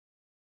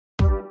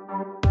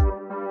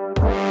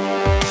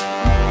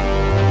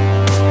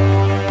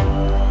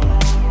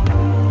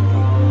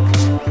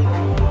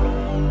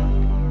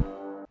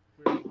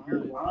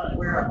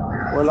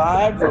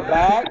live. We're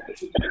back.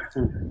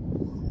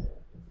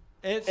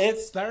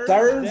 It's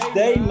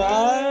Thursday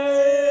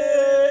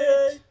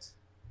night.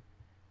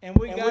 And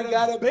we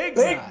got a big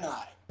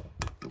night.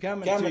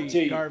 Coming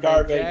to you,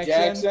 Carvey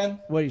Jackson.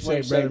 What do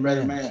you say,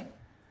 brother man?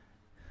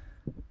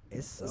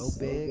 It's so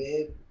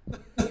big.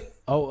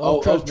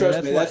 Trust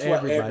me, that's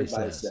what everybody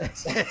says.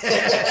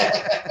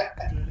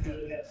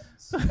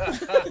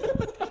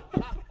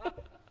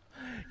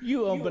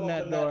 You opened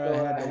that door,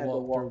 I had to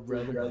walk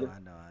through, brother. I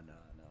know.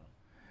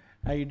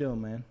 How you doing,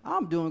 man?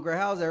 I'm doing great.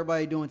 How's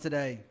everybody doing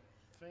today?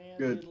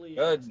 Good.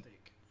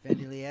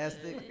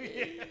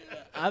 Fantastic.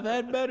 I've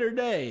had better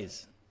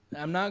days.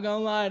 I'm not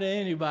going to lie to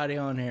anybody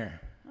on here.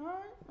 All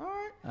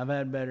right. I've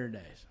had better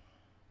days.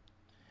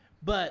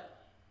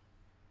 But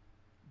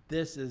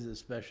this is a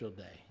special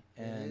day.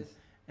 And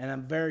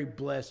I'm very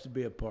blessed to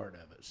be a part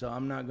of it. So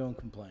I'm not going to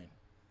complain.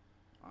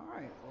 All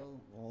right.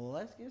 Well,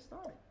 let's get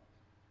started.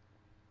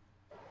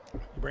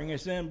 Bring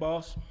us in,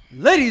 boss.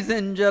 Ladies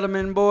and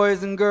gentlemen,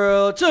 boys and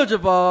girls, children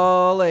of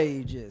all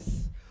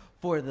ages,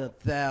 for the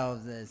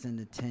thousands in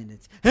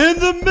attendance and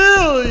the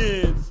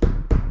millions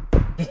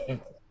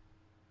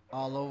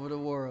all over the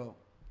world.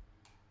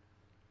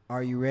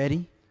 Are you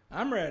ready?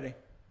 I'm ready.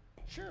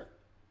 Sure.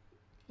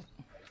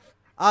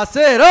 I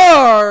said,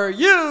 are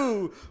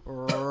you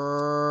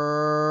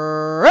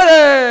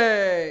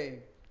ready?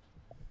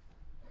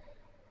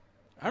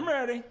 I'm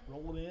ready.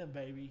 Roll it in,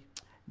 baby.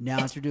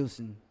 Now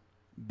introducing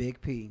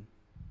Big P,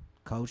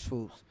 Coach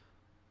Foops,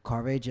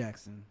 Carvey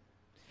Jackson,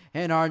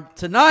 and our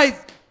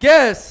tonight's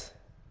guest,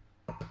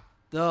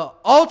 the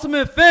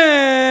ultimate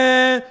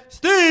fan,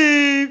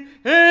 Steve,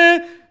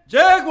 and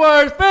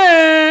Jaguars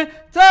fan,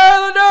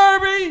 Tyler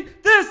Derby.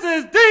 This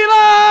is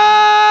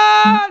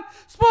D-Line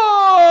Sports.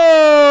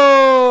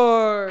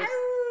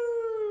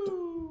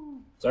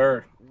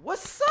 Sir.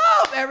 What's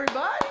up,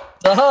 everybody?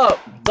 What's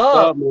up?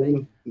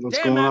 Man? What's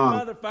Damn, going that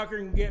on? motherfucker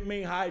can get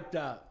me hyped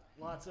up.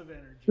 Lots of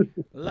energy.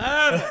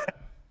 Love it.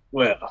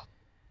 Well,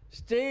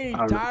 Steve,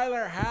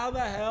 Tyler, how the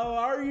hell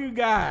are you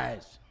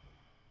guys?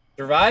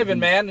 Surviving,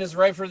 man. It's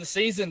right for the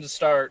season to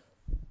start.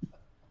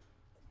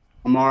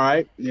 I'm all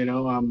right. You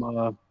know,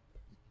 I'm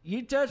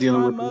You touched Dealing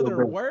my with a little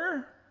mother bit.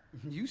 where?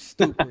 You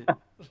stupid.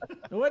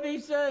 What did he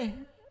say?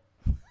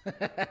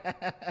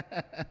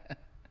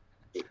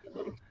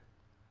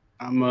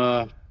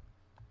 I'm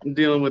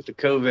dealing with the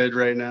COVID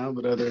right now,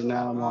 but other than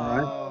that, I'm all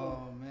right.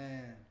 Oh,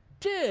 man.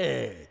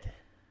 Dude.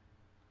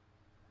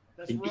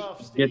 That's rough,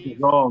 It gets Steve.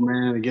 us all,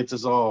 man. It gets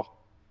us all.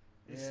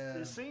 Yeah.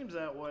 It seems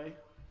that way.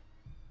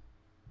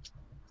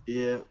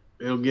 Yeah,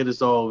 it'll get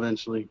us all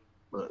eventually.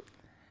 But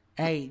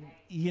Hey,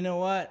 you know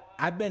what?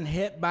 I've been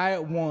hit by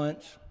it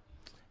once.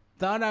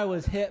 Thought I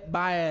was hit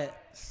by it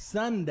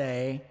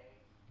Sunday.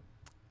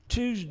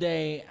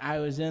 Tuesday, I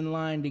was in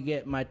line to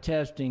get my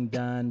testing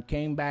done.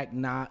 Came back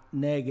not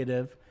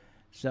negative.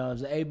 So I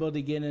was able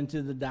to get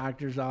into the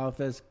doctor's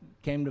office.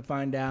 Came to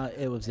find out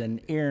it was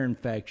an ear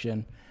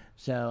infection.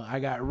 So I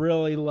got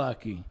really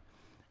lucky.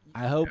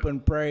 I hope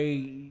and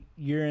pray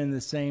you're in the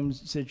same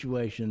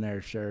situation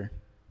there, sir.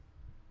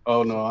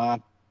 oh no,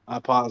 I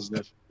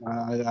positive.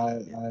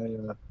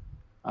 I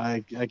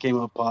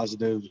came up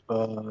positive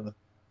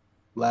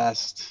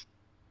last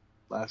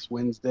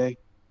Wednesday,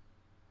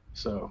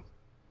 so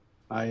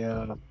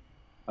I've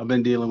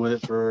been dealing with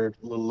it for a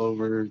little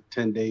over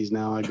 10 days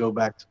now. I go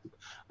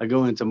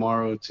in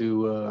tomorrow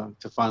to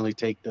finally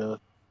take the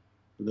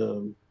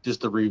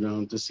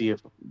rebound to see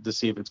if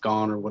it's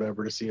gone or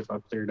whatever, to see if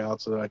I've cleared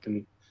out so that I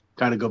can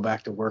kind of go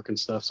back to work and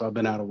stuff. So I've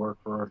been out of work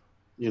for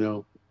a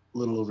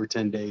little over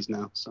 10 days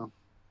now. So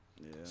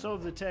So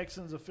have the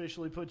Texans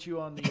officially put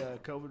you on the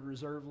COVID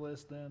reserve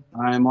list then?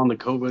 I am on the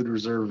COVID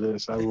reserve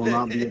list. I will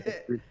not be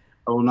at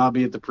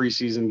the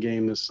preseason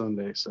game this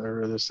Sunday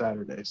or this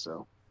Saturday.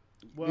 So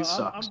Well, it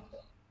sucks.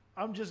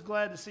 I'm just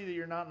glad to see that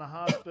you're not in the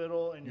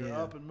hospital and you're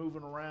Yeah. up and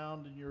moving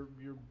around and you're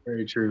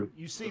Very true.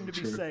 you seem to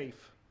be True.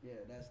 safe. Yeah,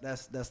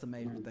 that's the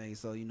major thing.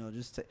 So,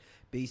 just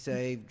be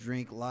safe,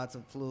 drink lots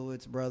of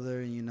fluids, brother,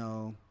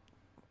 and,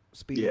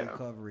 speedy Yeah.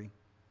 recovery.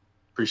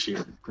 Appreciate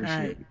it. All Appreciate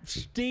right, it.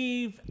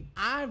 Steve,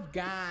 I've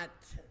got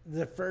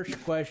the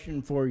first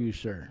question for you,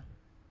 sir.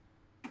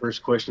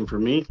 First question for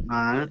me.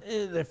 All right.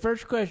 The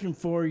first question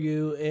for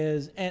you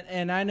is,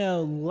 and I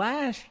know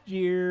last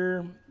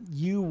year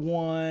you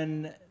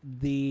won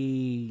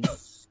the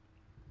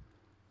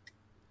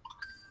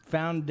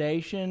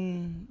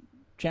Foundation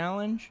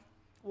Challenge.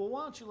 Well,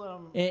 why don't you let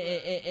them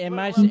Am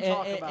let 'em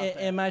talk about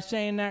that. am I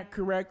saying that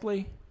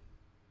correctly?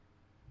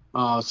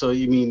 So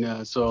you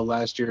mean so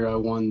last year I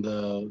won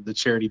the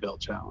Charity Belt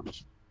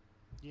Challenge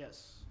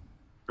Yes.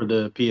 for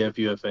the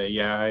PFUFA.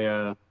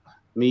 Yeah,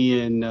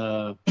 me and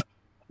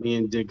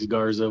Diggs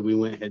Garza, we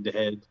went head to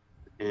head,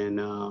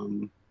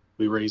 and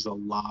we raised a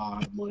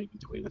lot of money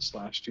between us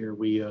last year.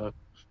 We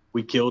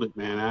killed it,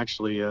 man.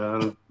 Actually,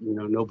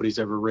 nobody's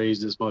ever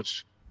raised as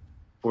much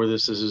for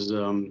this. This is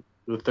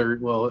the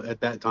third. Well, at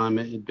that time,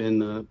 it had been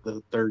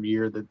the third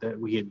year that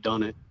we had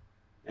done it,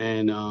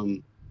 and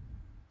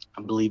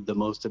I believe the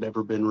most had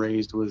ever been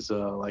raised was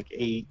like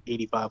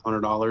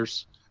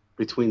 $8,500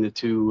 between the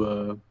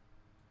two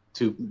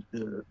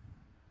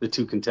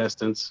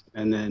contestants.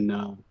 And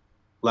then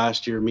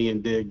last year, me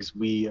and Diggs,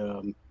 we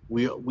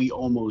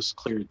almost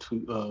cleared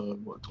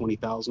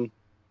 20,000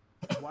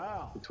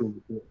 Wow. between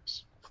the two of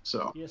us.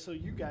 So Yeah, so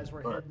you guys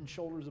were head and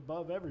shoulders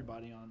above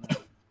everybody on that.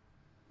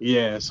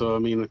 yeah, so I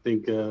mean, I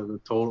think the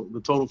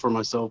total for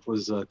myself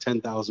was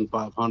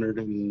 10,500,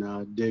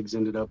 and Diggs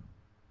ended up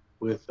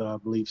with I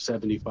believe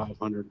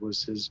 7,500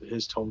 was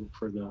his total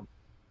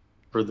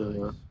for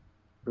the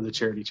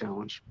charity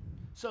challenge.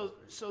 So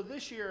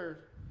this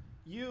year,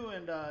 you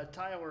and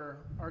Tyler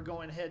are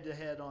going head to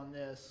head on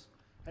this.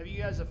 Have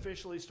you guys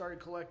officially started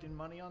collecting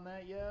money on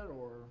that yet,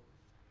 or?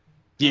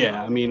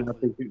 Yeah, I mean, I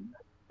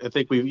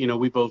think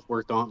we both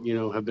worked on,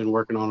 have been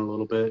working on it a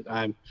little bit.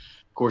 Of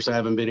course, I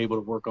haven't been able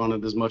to work on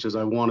it as much as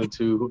I wanted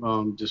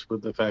to, just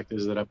with the fact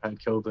is that I've had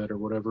COVID or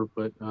whatever.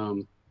 But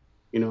I'm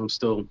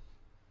still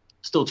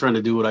trying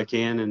to do what I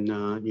can, and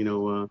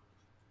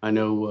I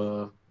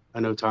know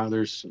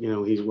Tyler's,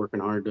 he's working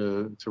hard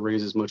to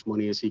raise as much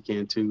money as he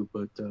can too.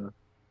 But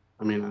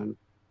I mean, I'm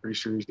pretty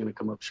sure he's going to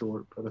come up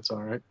short, but that's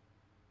all right.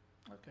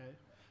 Okay.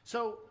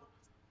 So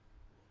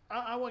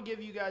I want to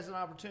give you guys an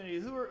opportunity.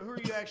 Who are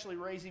you actually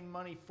raising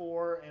money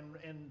for, and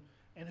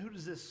who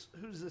does this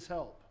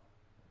help?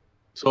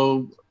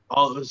 So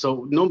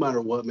no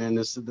matter what, man,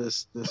 this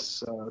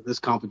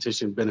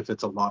competition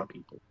benefits a lot of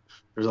people.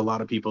 There's a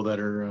lot of people that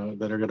are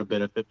going to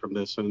benefit from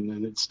this,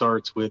 and it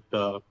starts with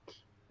kind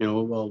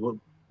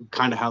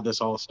of how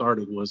this all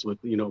started was with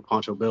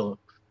Pancho Villa,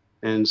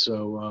 and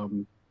so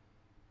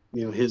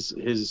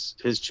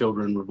his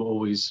children will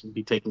always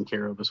be taken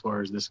care of as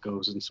far as this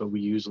goes, and so we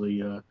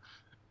usually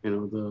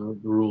the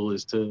rule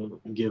is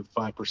to give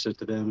 5%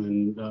 to them,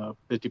 and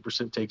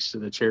 50% takes to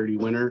the charity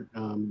winner,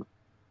 and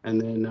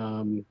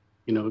then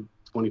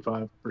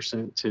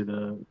 25% to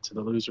the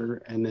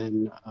loser, and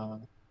then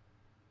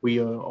we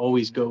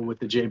always go with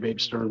the J-Babe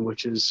Stern,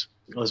 which is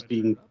us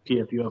being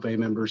PFUFA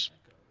members.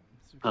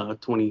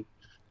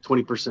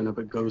 20% of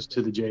it goes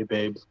to the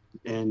J-Babe,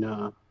 and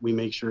we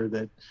make sure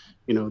that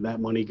that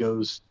money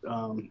goes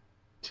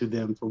to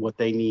them for what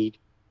they need.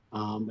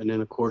 And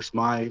then, of course,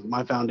 my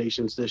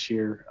foundations this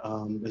year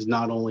is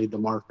not only the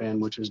Marfan,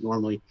 which is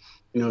normally,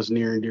 is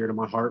near and dear to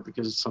my heart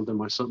because it's something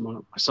my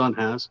son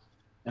has.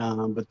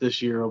 But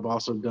this year I've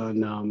also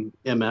done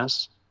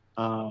MS.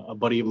 A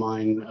buddy of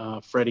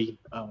mine, Freddie,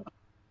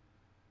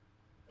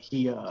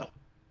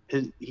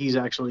 he's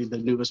actually the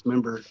newest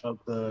member of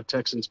the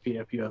Texans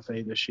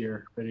PFUFA this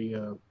year. Freddie,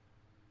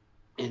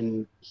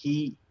 and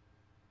he,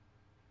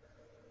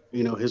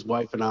 his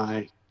wife and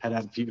I had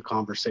a few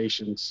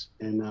conversations,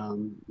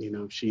 and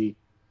she'd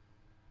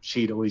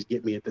always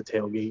get me at the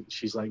tailgate.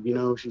 She's like, you're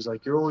always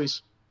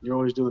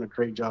doing a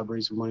great job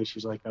raising money.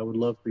 She's like, I would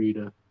love for you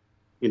to,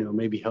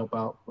 maybe help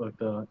out with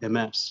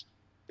MS.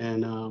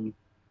 And I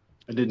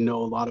didn't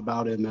know a lot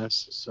about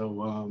MS,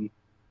 so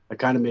I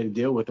kind of made a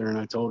deal with her, and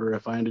I told her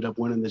if I ended up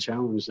winning the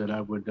challenge that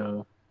I would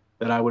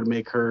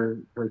make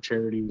her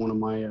charity one of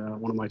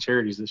my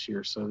charities this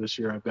year. So this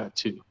year I've got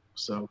two.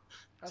 So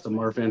it's the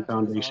Marfan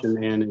Foundation,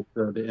 awesome. And it's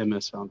the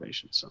MS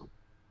Foundation. So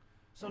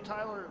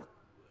Tyler,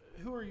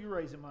 who are you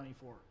raising money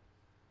for?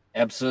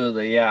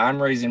 Absolutely, yeah.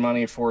 I'm raising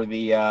money for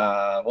the.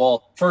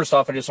 Well, first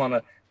off, I just want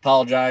to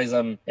apologize.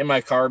 I'm in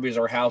my car because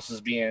our house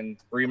is being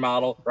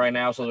remodeled right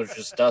now, so there's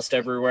just dust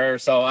everywhere.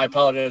 So I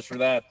apologize for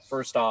that.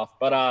 First off,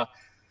 but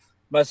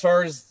as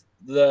far as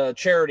the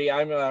charity,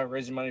 I'm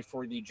raising money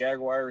for the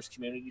Jaguars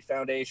Community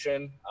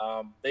Foundation.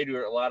 They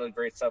do a lot of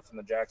great stuff in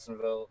the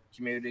Jacksonville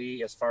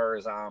community as far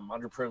as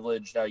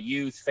underprivileged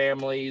youth,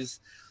 families,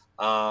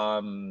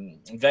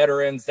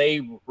 veterans.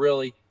 They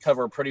really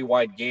cover a pretty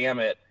wide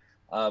gamut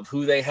of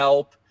who they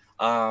help,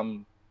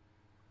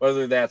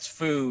 whether that's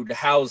food,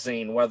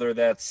 housing, whether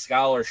that's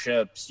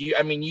scholarships.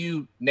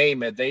 You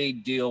name it. They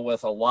deal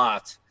with a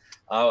lot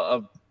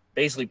of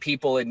basically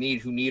people in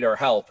need who need our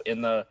help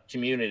in the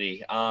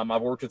community.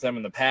 I've worked with them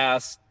in the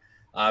past.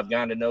 I've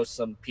gotten to know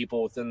some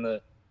people within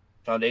the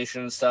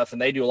foundation and stuff, and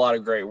they do a lot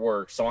of great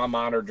work. So I'm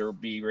honored to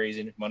be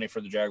raising money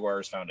for the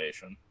Jaguars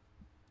Foundation.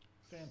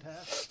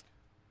 Fantastic.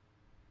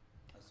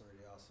 That's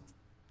really awesome.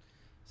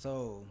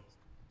 So,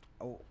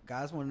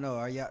 guys want to know,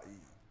 are y'all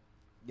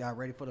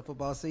ready for the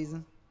football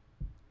season?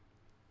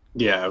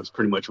 Yeah, I was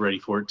pretty much ready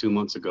for it 2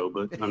 months ago,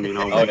 but I mean,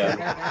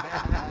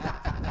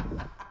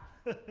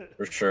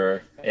 for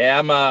sure.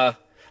 Yeah,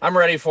 I'm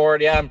ready for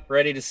it. Yeah, I'm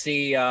ready to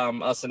see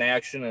us in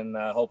action, and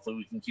hopefully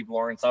we can keep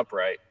Lawrence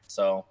upright.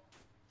 So,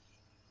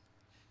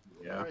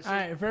 yeah. All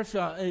right. First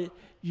of all,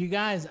 you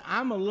guys,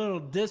 I'm a little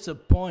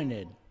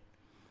disappointed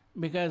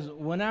because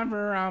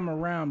whenever I'm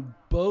around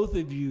both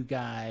of you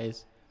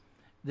guys,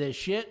 the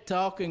shit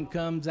talking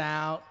comes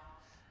out.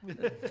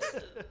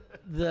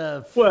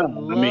 The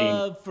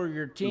love for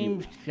your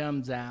team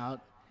comes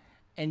out,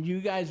 and you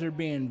guys are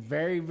being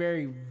very,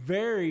 very,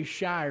 very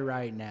shy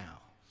right now.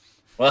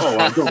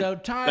 So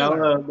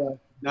Tyler,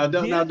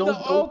 don't the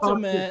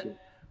ultimate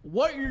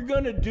what you're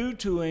going to do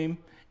to him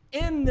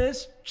in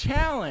this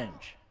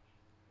challenge.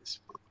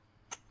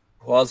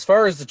 Well, as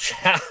far as the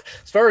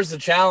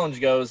challenge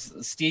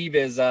goes,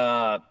 Steve's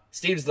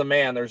the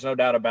man. There's no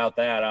doubt about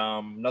that.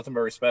 Nothing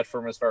but respect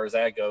for him as far as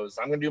that goes.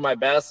 I'm gonna do my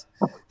best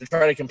to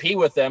try to compete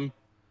with him,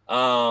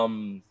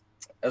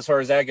 as far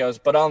as that goes.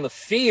 But on the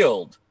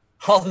field,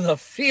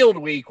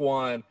 week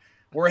 1,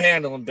 we're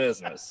handling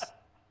business.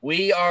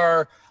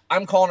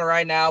 I'm calling it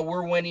right now.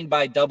 We're winning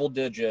by double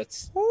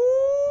digits.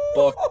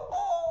 Book.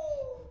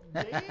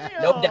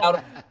 No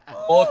doubt.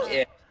 Book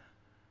it.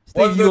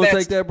 Steve, you gonna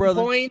take that,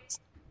 brother?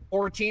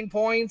 14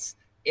 points.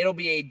 It'll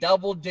be a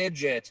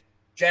double-digit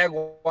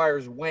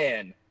Jaguars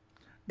win.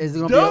 Is it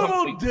gonna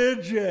Double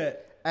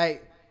digit.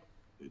 Hey,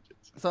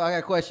 so I got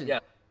a question. Yeah.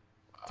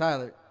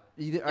 Tyler,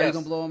 are you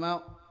gonna blow him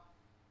out?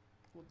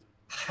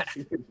 Have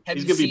He's you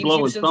gonna be seen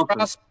blowing Houston's something.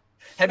 roster?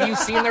 Have you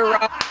seen their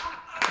roster?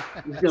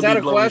 He's Is gonna that be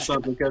a blowing question?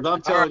 something because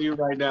I'm telling you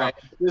right now,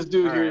 this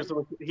dude All here, right.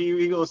 so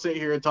he gonna sit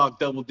here and talk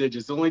double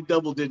digits. The only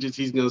double digits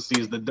he's gonna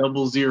see is the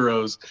double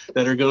zeros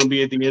that are gonna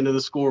be at the end of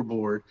the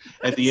scoreboard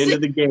at the end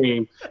of the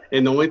game,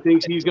 and the only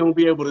things he's gonna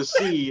be able to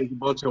see is a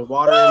bunch of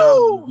water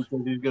and eyes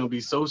because he's gonna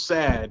be so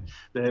sad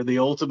that the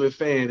ultimate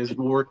fan is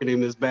working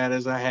him as bad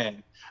as I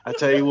had. I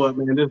tell you what,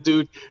 man,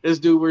 this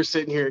dude, we're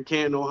sitting here at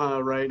Canton, Ohio,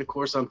 right? Of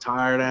course, I'm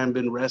tired. I haven't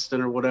been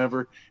resting or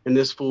whatever. And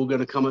this fool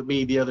gonna come at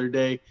me the other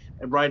day,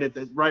 and right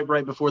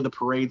before the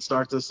parade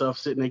starts and stuff,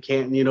 sitting at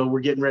Canton, we're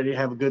getting ready to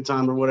have a good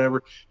time or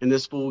whatever. And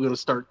this fool gonna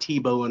start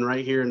Tebowing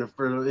right here in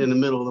the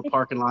middle of the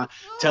parking lot,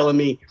 telling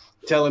me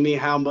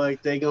how much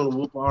they gonna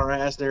whoop our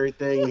ass and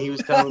everything. And he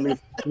was telling me,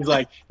 he's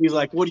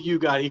like, what do you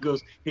got? He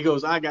goes,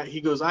 I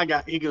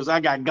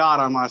got God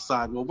on my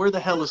side. Well, where the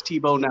hell is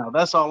Tebow now?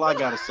 That's all I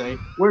gotta say.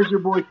 Where's your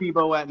boy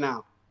Tebow at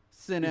now?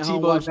 Sitting at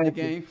home watching the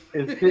game.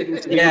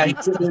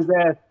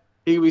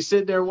 He was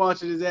sitting there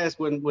watching his ass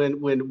when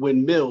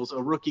Mills,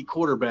 a rookie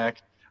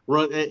quarterback,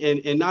 run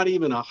and not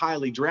even a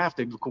highly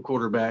drafted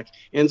quarterback,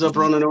 ends up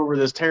running over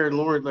this Terry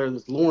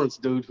Lawrence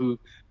dude who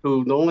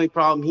the only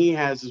problem he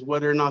has is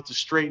whether or not to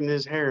straighten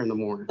his hair in the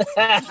morning.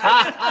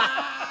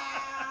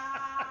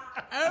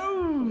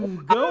 Oh,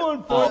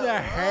 going for the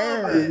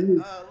hair.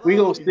 We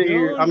gonna sit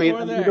here. I mean,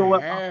 Going for you the know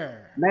what? hair.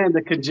 Man,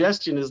 the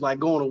congestion is like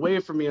going away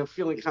from me. I'm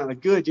feeling kind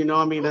of good.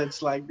 I mean,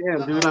 it's like,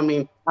 damn, dude. I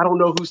mean, I don't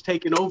know who's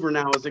taking over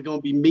now. Is it going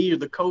to be me or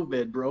the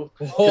COVID, bro?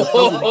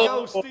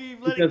 Go, Steve.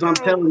 Let it Because go. I'm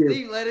telling you,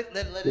 Steve, let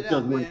it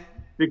out, man.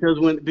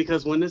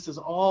 because when this is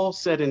all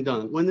said and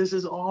done,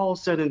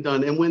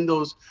 and when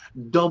those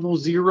double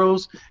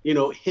zeros,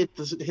 hit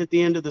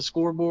the end of the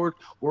scoreboard,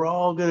 we're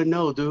all gonna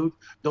know, dude.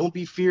 Don't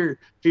be fear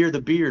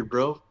the beard,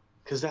 bro,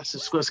 because that's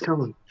just what's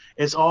coming.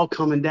 It's all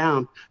coming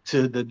down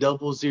to the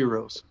double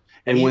zeros.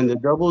 And when the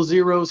double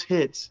zeros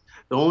hits,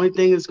 the only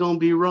thing that's going to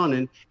be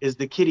running is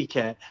the kitty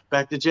cat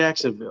back to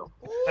Jacksonville.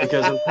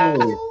 Because I'm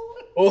telling you,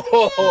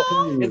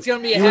 It's going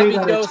to be a heavy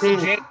dose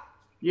of James.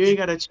 you ain't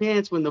got a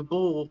chance when the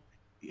bull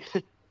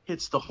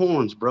hits the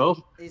horns,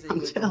 bro.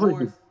 I'm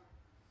telling you.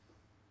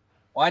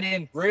 Well, I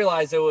didn't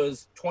realize it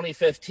was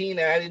 2015,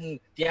 and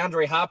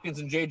DeAndre Hopkins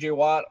and J.J.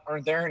 Watt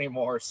aren't there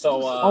anymore.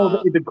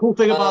 So, the cool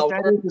thing about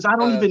that is I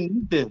don't even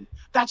need them.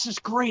 That's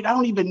just great. I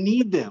don't even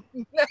need them.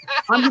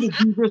 I'm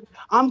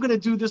gonna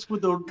do this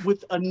with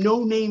a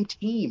no-name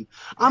team.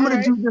 I'm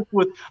gonna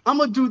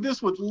do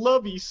this with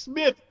Lovie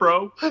Smith,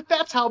 bro.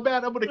 That's how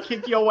bad I'm gonna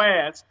kick your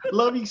ass.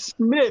 Lovie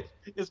Smith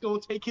is gonna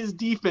take his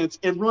defense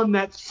and run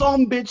that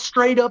bitch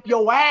straight up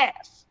your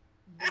ass.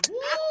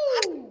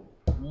 Woo!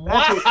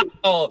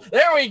 Wow,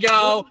 there we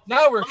go.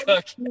 Now we're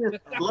cooking.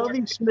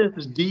 Lovie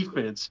Smith's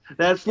defense,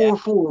 that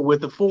 4-4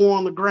 with the 4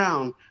 on the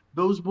ground,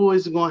 those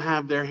boys are gonna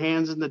have their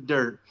hands in the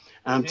dirt.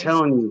 And I'm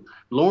telling you,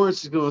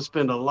 Lawrence is going to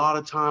spend a lot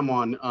of time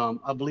on,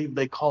 I believe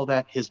they call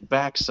that his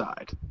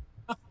backside.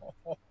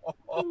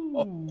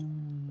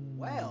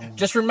 Wow.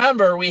 Just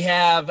remember, we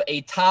have a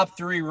top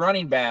 3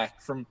 running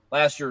back from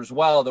last year as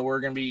well that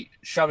we're going to be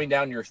shoving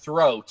down your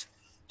throat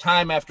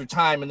time after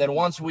time. And then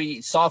once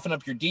we soften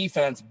up your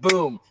defense,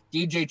 boom,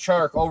 DJ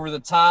Chark over the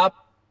top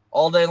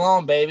all day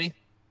long, baby.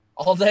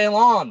 All day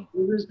long.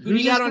 Who do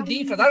you got on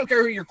defense? I don't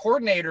care who your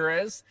coordinator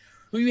is.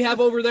 Who you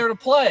have over there to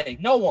play?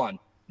 No one.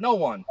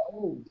 Again,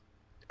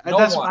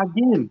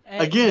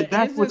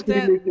 that's what's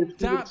going to make this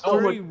top so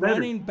 3 much better.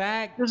 running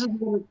back. This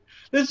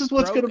is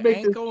what's going to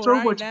make this so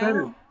right much now?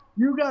 better.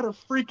 You got a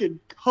freaking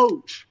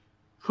coach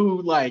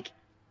who,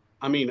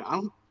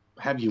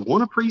 have you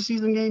won a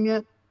preseason game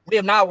yet? We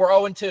have not. We're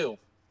 0-2.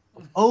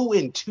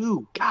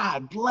 0-2.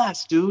 God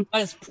bless, dude.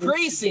 It's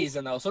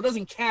preseason, though, so it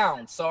doesn't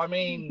count. So, I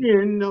mean.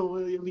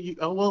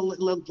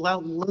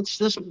 Let's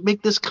just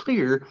make this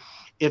clear.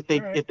 If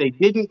they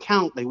didn't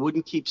count, they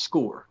wouldn't keep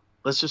score.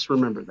 Let's just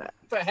remember that.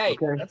 Hey,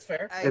 okay? That's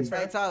fair. Hey,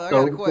 Tyler, I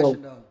got a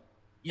question, though.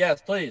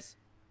 Yes, please.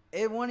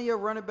 Is one of your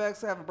running backs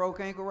have a broke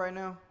ankle right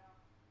now?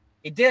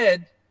 He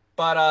did,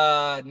 but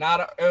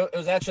it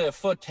was actually a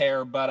foot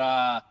tear.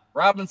 But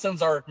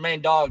Robinson's our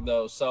main dog,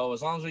 though. So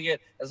as long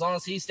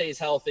as he stays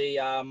healthy,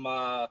 I'm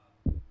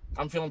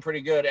feeling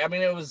pretty good. I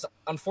mean, it was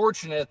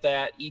unfortunate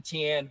that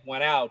ETN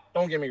went out.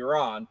 Don't get me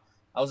wrong.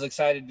 I was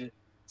excited to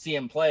see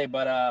him play,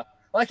 but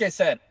like I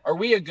said, are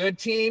we a good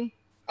team?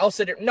 I'll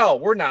sit here. No,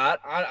 we're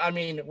not. I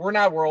mean, we're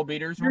not world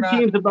beaters. Your We're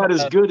team's not about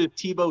as good as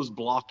Tebow's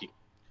blocking.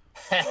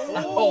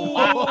 Oh,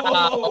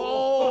 wow.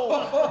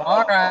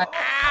 All right.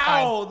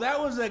 Ow! That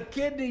was a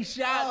kidney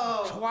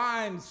shot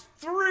times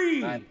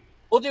 3. Fine.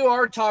 We'll do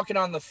our talking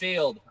on the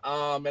field,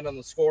 and on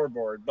the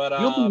scoreboard. But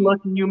You'll be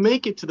lucky you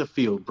make it to the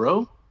field,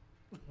 bro.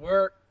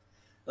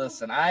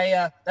 Listen.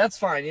 That's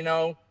fine. You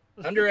know,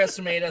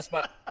 underestimate us,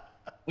 but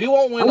we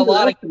won't win a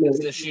lot of games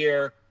this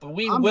year. But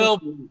we will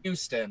beat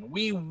Houston.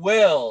 We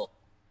will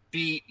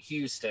beat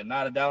Houston.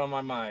 Not a doubt in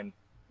my mind.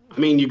 I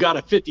mean, you got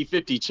a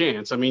 50-50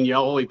 chance. I mean, you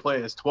only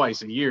play us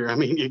twice a year. I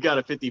mean, you got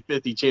a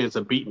 50-50 chance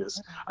of beating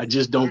us. I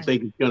just don't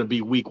think it's going to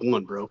be week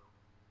 1, bro.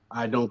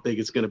 I don't think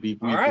it's going to be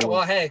week 1. All right,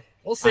 well, hey,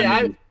 we'll see.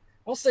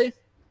 We'll see.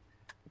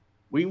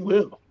 We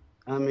will.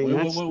 I mean,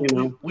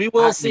 we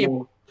will see.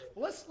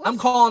 Let's I'm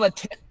calling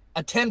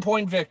a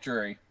 10-point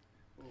victory.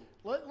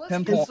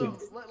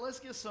 Let's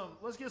get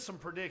some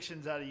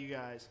predictions out of you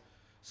guys.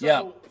 So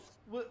yeah.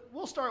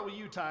 We'll start with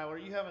you, Tyler.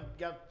 You haven't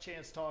got a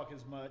chance to talk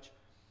as much.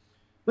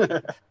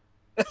 You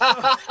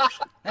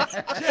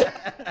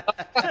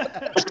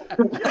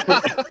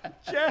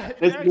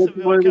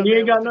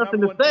ain't got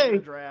nothing to say.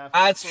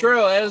 That's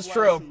true. That is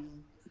true.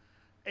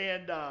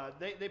 And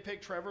they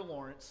picked Trevor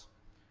Lawrence.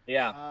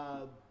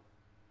 Yeah.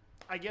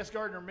 I guess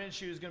Gardner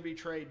Minshew is going to be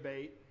trade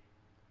bait.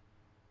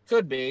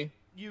 Could be.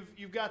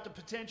 You've got the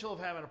potential of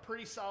having a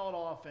pretty solid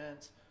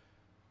offense,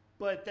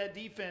 but that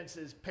defense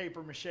is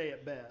paper mache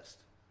at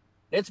best.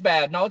 It's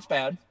bad. No, it's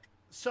bad.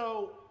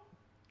 So,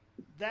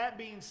 that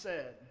being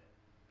said,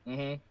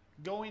 mm-hmm.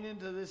 going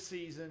into this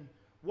season,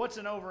 what's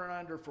an over and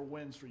under for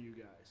wins for you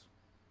guys?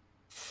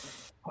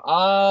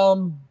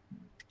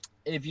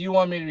 If you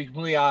want me to be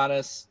completely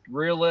honest,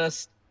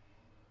 realist,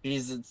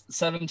 because it's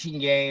 17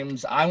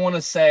 games, I'm going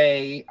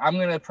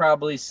to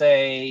probably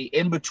say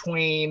in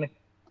between,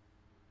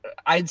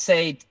 I'd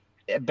say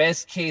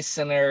best case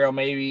scenario,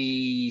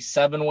 maybe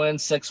 7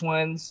 wins, 6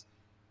 wins,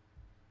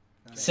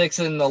 6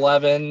 and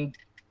 11.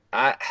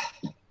 I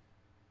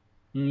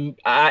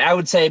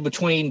would say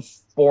between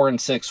 4 and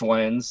 6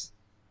 wins.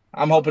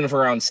 I'm hoping for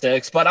around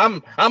 6, but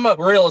I'm a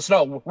realist.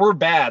 No, we're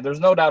bad.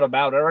 There's no doubt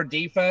about it. Our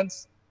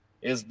defense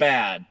is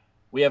bad.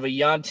 We have a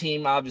young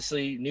team,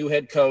 obviously, new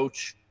head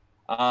coach.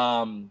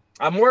 I'm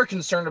more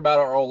concerned about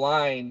our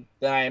O-line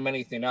than I am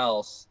anything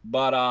else.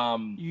 But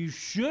you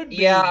should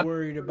be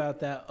worried about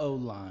that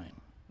O-line.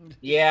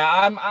 Yeah,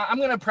 I'm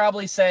gonna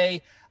probably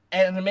say,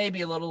 and it may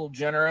be a little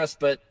generous,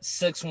 but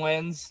 6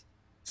 wins.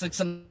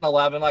 6 and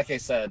 11, like I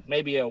said,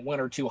 maybe a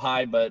win or 2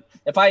 high, but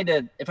if I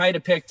had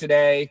to pick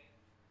today,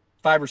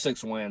 5 or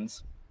 6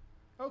 wins.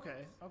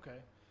 Okay,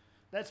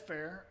 that's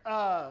fair.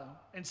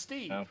 And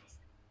Steve,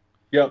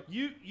 yep.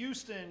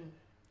 Houston,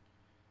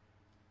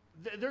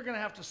 they're going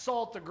to have to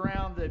salt the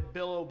ground that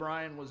Bill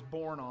O'Brien was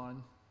born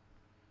on.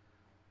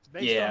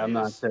 Based on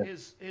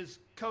his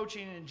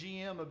coaching and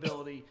GM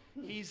ability,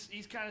 he's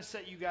kind of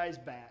set you guys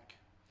back.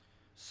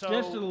 So,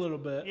 just a little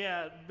bit.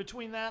 Yeah,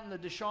 between that and the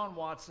Deshaun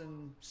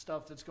Watson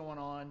stuff that's going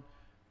on,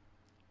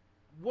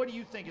 what do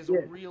you think is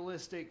a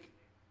realistic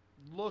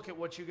look at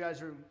what you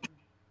guys are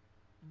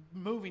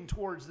moving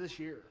towards this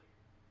year?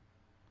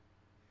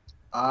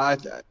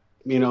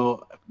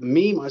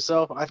 Me,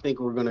 myself, I think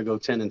we're going to go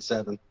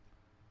 10-7.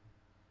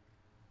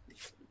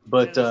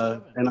 But,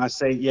 and I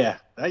say, you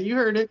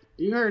heard it.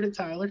 You heard it,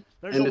 Tyler.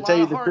 There's and a to tell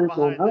you the truth,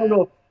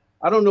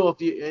 I don't know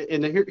if you,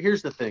 and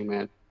here's the thing,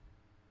 man.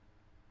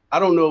 I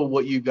don't know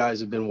what you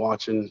guys have been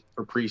watching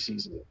for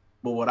preseason,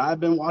 but what I've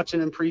been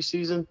watching in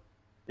preseason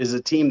is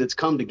a team that's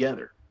come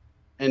together.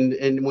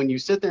 And when you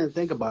sit there and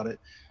think about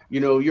it,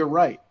 you're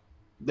right.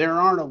 There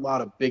aren't a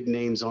lot of big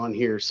names on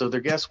here. So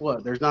guess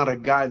what? There's not a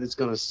guy that's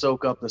going to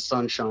soak up the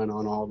sunshine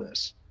on all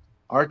this.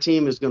 Our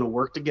team is going to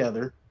work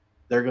together.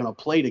 They're going to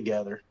play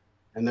together,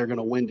 and they're going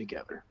to win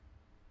together.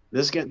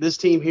 This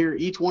team here,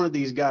 each one of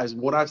these guys,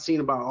 what I've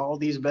seen about all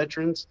these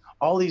veterans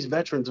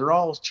are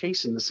all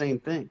chasing the same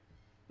thing.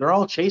 They're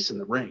all chasing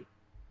the ring,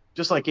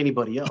 just like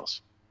anybody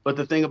else. But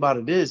the thing about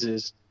it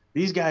is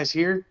these guys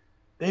here,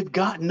 they've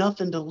got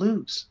nothing to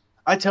lose.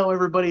 I tell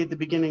everybody at the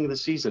beginning of the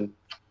season,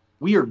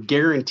 we are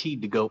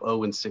guaranteed to go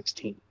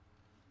 0-16.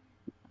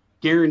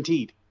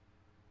 Guaranteed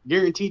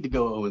to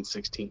go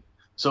 0-16.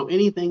 So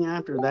anything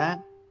after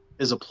that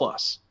is a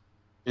plus.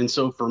 And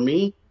so for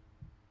me,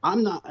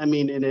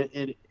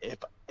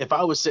 if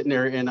I was sitting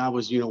there and I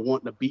was,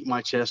 wanting to beat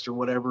my chest or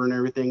whatever and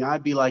everything,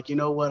 I'd be like, you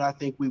know what? I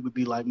think we would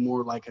be like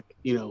more like a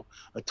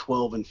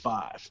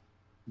 12-5.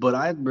 But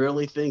I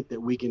really think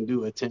that we can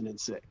do a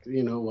 10-6.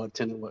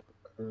 11-7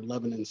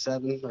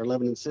 or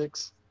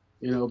 11-6.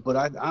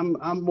 But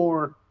I'm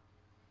more,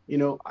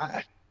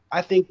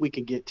 I think we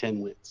can get 10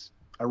 wins.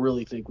 I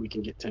really think we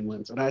can get 10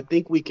 wins, and I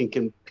think we can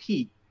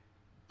compete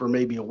for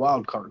maybe a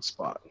wild card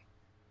spot.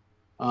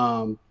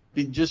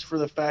 Just for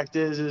the fact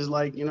is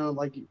like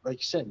you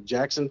said,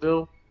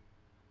 Jacksonville,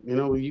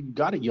 you've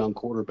got a young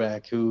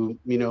quarterback who,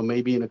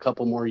 maybe in a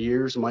couple more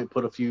years might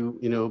put a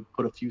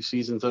few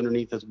seasons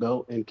underneath his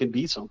belt and can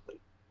be something.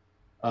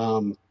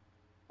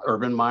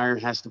 Urban Meyer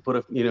has to put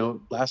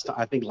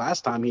I think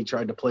last time he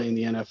tried to play in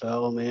the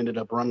NFL and they ended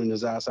up running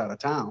his ass out of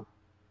town.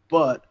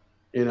 But,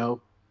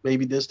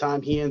 maybe this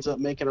time he ends up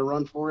making a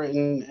run for it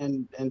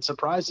and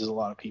surprises a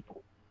lot of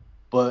people.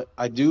 But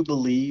I do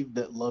believe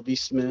that Lovie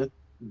Smith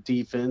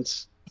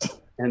defense,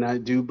 and I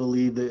do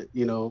believe that,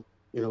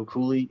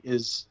 Cooley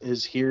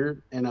is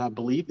here, and I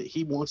believe that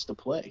he wants to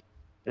play.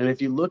 And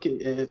if you look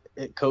at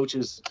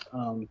coaches,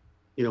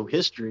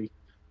 history,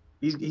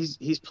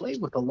 he's played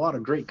with a lot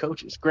of great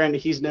coaches. Granted,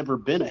 he's never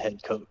been a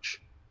head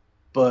coach,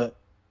 but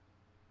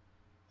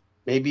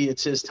maybe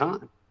it's his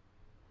time.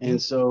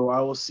 And so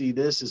I will see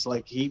this as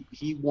like he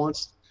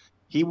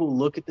will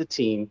look at the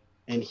team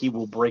and he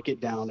will break it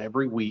down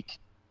every week,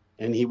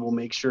 and he will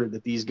make sure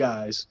that these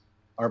guys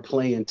are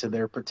playing to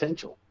their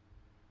potential.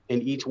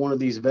 And each one of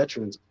these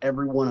veterans,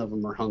 every one of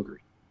them are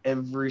hungry.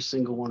 Every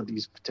single one of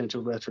these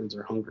potential veterans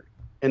are hungry.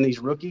 And these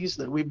rookies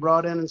that we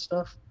brought in and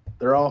stuff,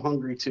 they're all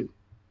hungry too.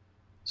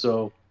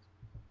 So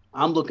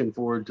I'm looking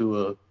forward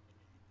to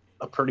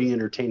a pretty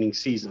entertaining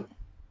season.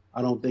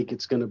 I don't think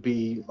it's going to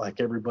be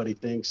like everybody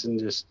thinks and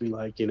just be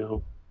like,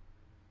 Well,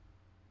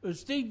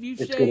 Steve, you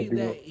say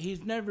that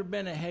he's never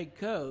been a head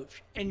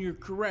coach, and you're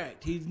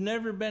correct. He's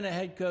never been a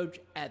head coach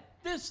at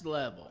this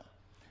level.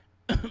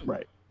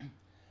 Right.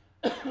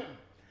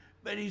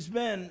 But he's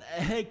been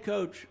a head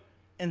coach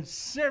in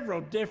several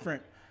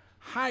different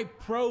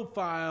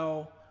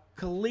high-profile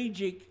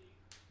collegiate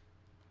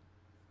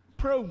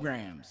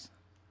programs.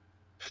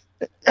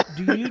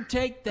 Do you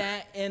take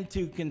that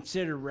into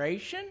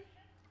consideration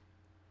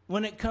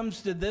when it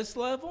comes to this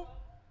level?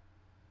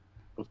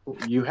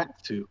 You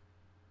have to.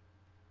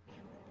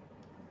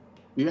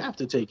 You have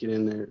to take it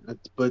in there.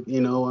 But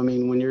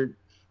when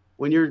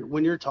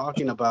you're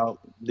talking about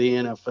the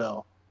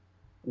NFL,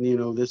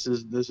 this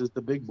is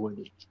the big boy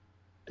league.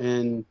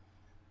 And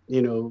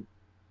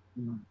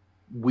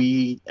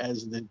we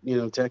as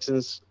the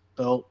Texans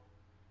felt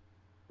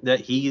that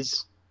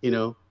he's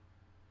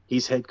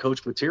head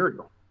coach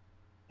material.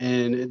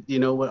 And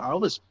what, I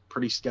was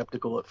pretty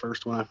skeptical at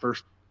first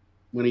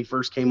when he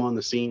first came on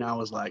the scene. I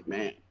was like,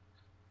 man,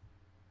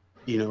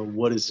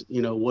 what is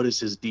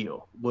his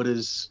deal? What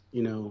is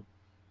his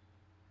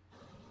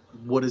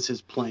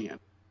plan?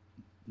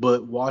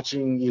 But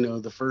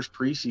watching, the first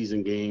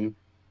preseason game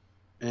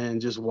and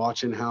just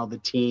watching how the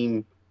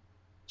team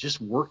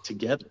just worked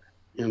together,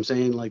 you know what I'm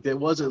saying? Like, it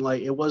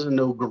wasn't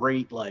no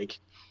great, like,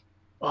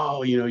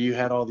 oh, you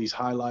had all these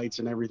highlights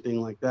and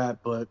everything like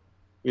that. But,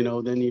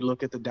 then you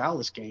look at the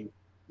Dallas game,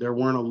 there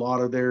weren't a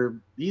lot of there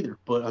either.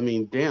 But I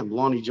mean, damn,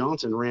 Lonnie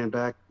Johnson ran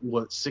back,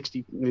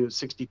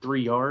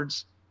 63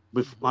 yards.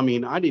 I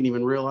didn't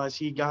even realize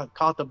he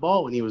caught the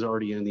ball when he was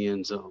already in the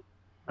end zone.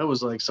 That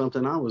was like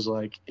something I was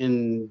like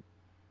engulfed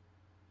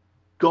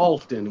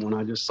in when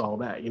I just saw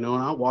that, and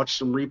I watched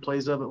some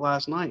replays of it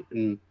last night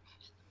and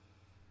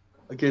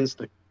against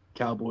the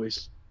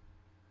Cowboys,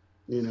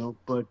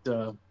 but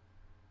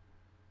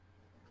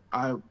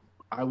I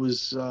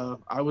was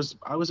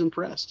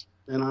impressed,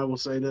 and I will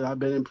say that I've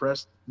been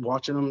impressed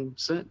watching them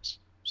since.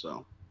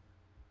 So.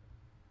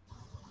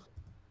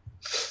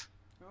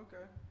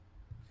 Okay.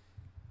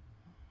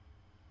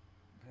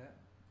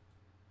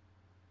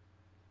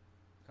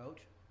 Coach,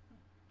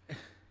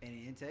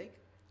 any intake?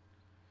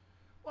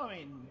 Well,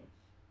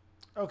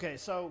 okay,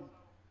 so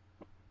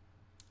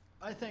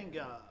I think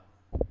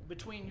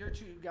between your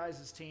two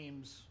guys'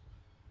 teams,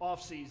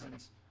 off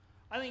seasons,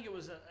 I think it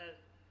was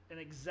an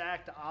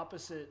exact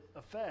opposite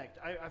effect.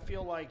 I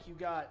feel like you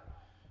got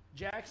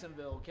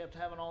Jacksonville kept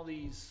having all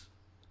these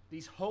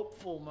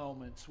hopeful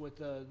moments with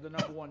the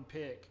number one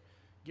pick,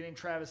 getting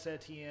Travis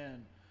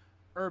Etienne,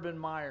 Urban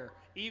Meyer,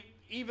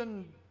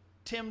 even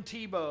Tim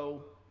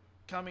Tebow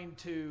coming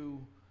to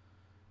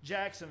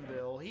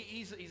Jacksonville.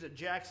 He's a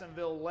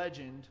Jacksonville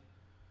legend.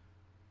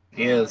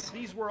 He is.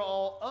 These were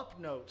all up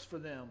notes for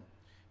them.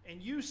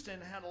 And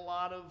Houston had a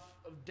lot of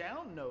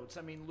down notes.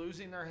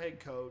 Losing their head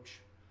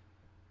coach,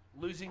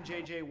 losing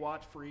J.J.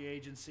 Watt free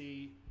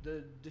agency,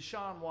 the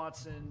Deshaun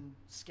Watson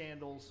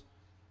scandals.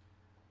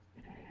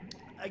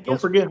 I guess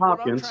don't forget what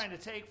Hopkins. I'm trying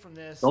to take from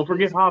this. Don't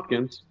forget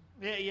Hopkins.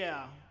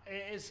 Yeah.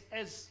 As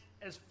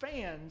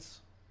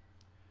fans,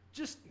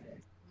 just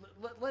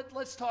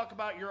let's talk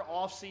about your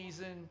off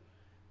season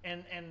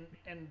and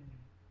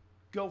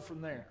go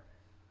from there.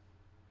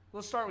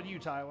 Let's start with you,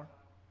 Tyler.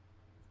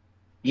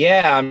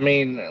 Yeah,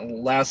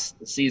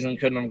 last season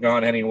couldn't have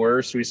gone any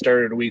worse. We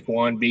started week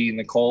 1 beating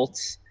the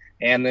Colts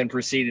and then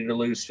proceeded to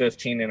lose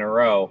 15 in a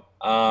row.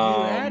 You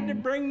had to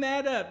bring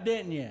that up,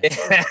 didn't you?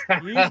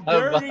 You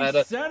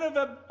dirty son of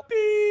a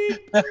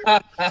beep.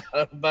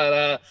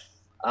 But,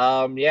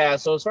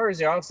 so as far as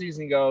the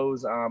offseason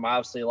goes,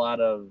 obviously a lot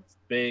of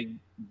big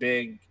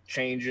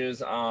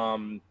changes.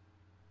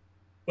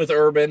 With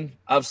Urban,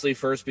 obviously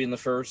first being the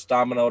first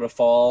domino to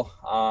fall,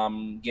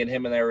 getting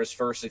him in there, his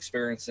first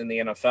experience in the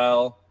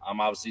NFL.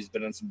 Obviously he's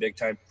been in some big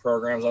time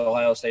programs,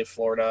 Ohio State,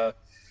 Florida,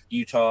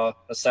 Utah,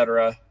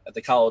 etc. at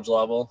the college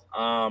level.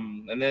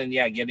 And then,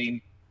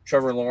 getting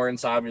Trevor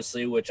Lawrence,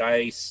 obviously, which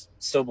I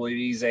still believe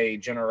he's a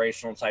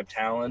generational type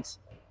talent.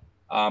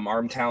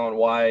 arm talent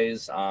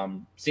wise.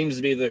 Seems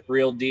to be the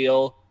real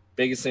deal.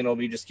 Biggest thing will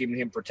be just keeping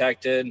him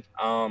protected.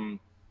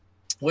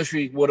 Wish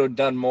we would have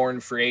done more in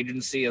free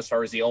agency as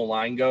far as the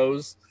O-line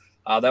goes.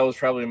 That was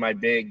probably my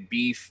big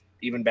beef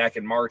even back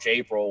in March,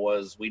 April,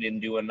 was we didn't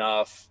do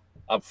enough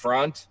up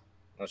front.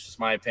 That's just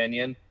my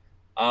opinion.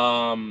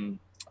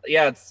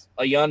 It's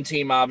a young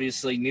team,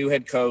 obviously, new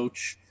head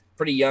coach,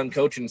 pretty young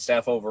coaching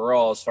staff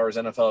overall as far as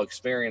NFL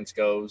experience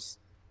goes.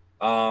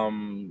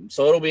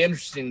 So it'll be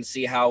interesting to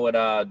see how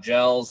it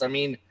gels. I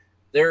mean,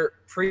 their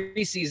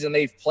preseason,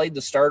 they've played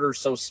the starters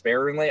so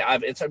sparingly.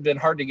 It's been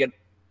hard to get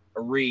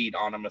a read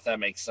on them, if that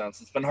makes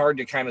sense. It's been hard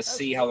to kind of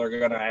see how they're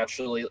going to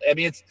actually – I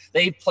mean,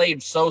 they've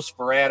played so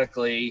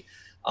sporadically.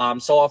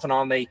 So off and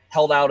on, they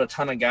held out a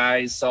ton of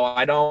guys. So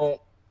I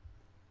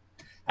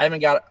haven't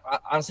got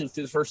 – honestly,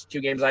 through the first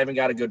 2 games, I haven't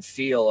got a good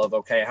feel of,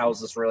 okay, how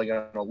is this really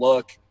going to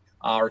look?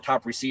 Our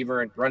top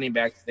receiver and running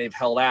back, they've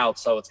held out.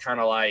 So it's kind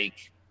of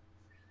like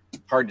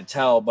hard to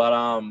tell. But,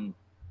 I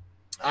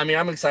mean,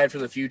 I'm excited for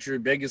the future.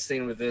 Biggest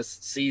thing with this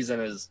season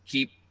is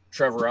keep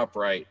Trevor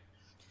upright.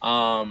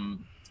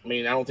 I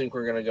mean, I don't think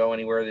we're going to go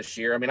anywhere this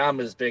year. I mean, I'm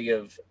as big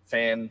of a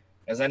fan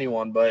as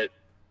anyone, but,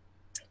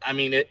 I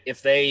mean,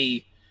 if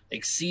they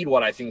exceed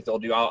what I think they'll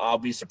do, I'll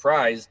be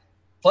surprised,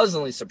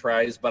 pleasantly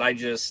surprised. But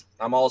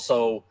I'm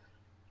also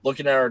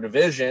looking at our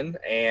division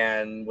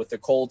and with the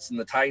Colts and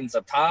the Titans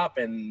up top,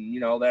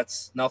 and,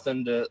 that's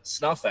nothing to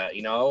snuff at,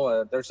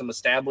 There's some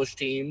established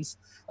teams,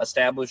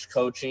 established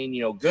coaching,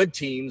 good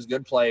teams,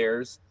 good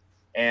players.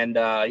 And,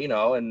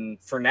 and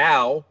for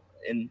now,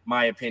 in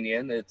my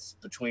opinion, it's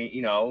between,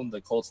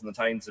 the Colts and the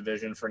Titans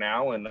division for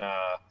now. And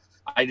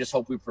I just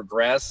hope we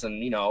progress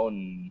and,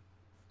 and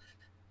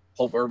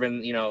hope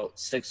Urban,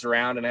 sticks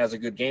around and has a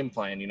good game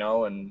plan,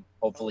 and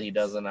hopefully he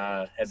doesn't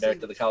head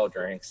back to the college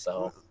ranks.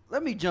 So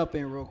let me jump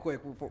in real quick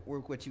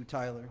with you,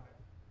 Tyler.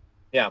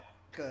 Yeah.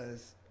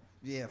 Because,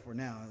 for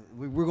now,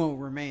 we're going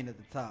to remain at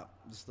the top.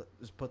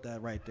 Just put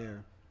that right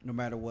there. No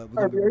matter what.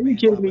 Are you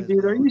kidding me,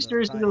 dude? Are you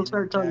serious? You don't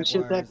start talking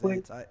shit that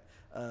quick?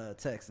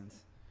 Texans.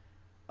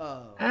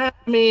 I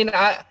mean,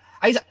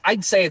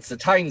 I'd say it's the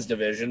Titans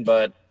division,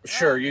 but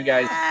sure, you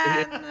guys.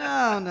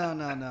 No,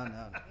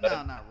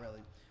 not really.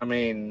 I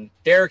mean,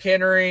 Derrick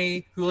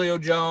Henry, Julio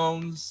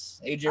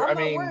Jones, AJ. I'm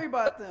not worried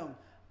about them.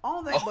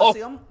 But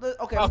see,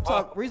 let's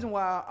talk. Reason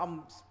why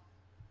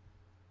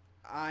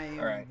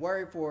I'm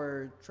worried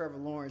for Trevor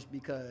Lawrence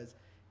because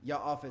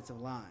your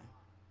offensive line.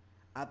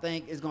 I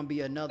think it's going to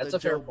be another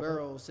Joe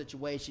Burrow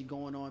situation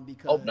going on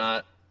because. Hope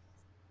not.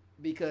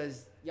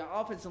 Because your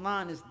offensive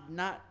line is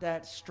not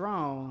that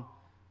strong,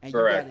 and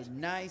Correct. You got a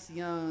nice,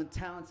 young,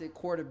 talented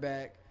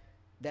quarterback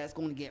that's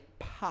going to get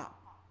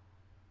popped.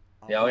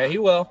 Yeah, he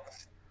will.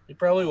 He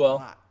probably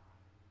will.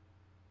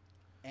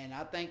 And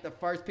I think the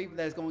first people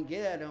that's going to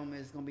get at him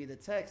is going to be the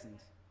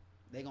Texans.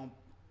 They're going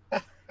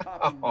to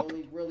pop him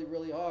really, really,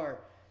 really hard,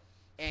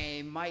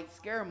 and might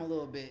scare him a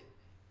little bit.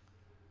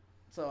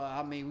 So,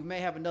 I mean, we may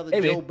have another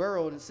Joe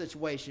Burrow in the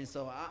situation.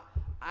 So,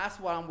 that's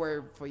why I'm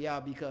worried for y'all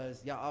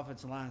because y'all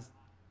offensive lines,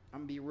 I'm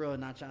going to be real,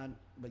 not trying,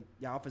 but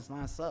y'all offensive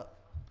lines suck.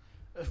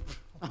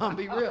 I'm going to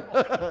be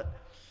real.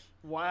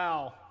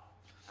 Wow.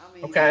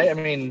 I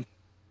mean.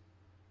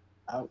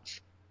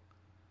 Ouch.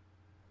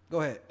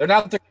 Go ahead. They're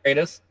not the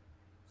greatest.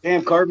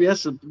 Damn, Carby,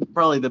 that's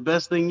probably the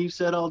best thing you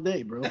said all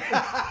day, bro.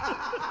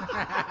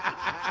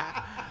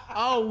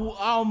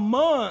 All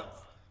month.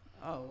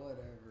 Oh,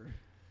 whatever.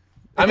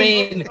 I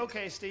mean.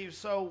 Okay, Steve,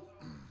 so.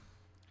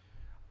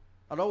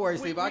 Oh, don't worry,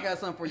 Steve. I got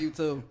something for you,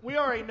 too. We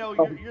already know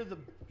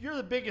you're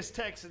the biggest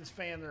Texans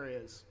fan there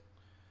is.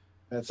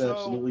 That's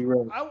absolutely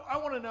right. I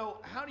want to know,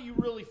 how do you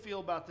really feel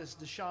about this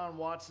Deshaun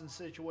Watson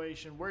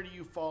situation? Where do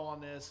you fall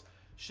on this?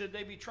 Should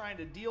they be trying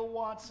to deal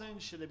Watson?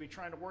 Should they be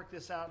trying to work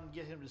this out and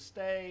get him to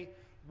stay?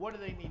 What do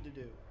they need to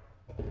do?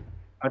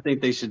 I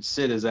think they should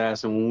sit his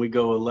ass, and when we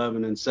go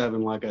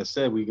 11-7, like I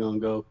said, we're going to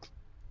go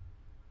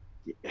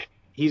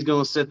 – he's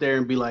going to sit there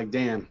and be like,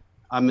 damn,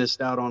 I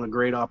missed out on a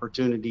great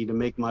opportunity to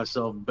make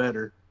myself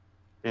better.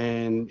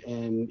 And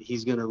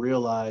he's going to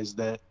realize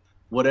that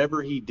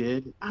whatever he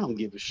did, I don't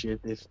give a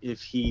shit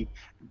if he,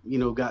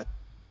 got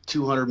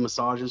 200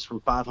 massages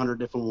from 500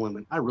 different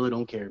women. I really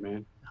don't care,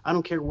 man. I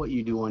don't care what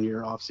you do on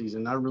your off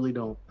season. I really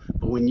don't.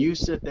 But when you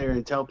sit there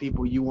and tell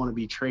people you want to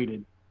be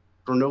traded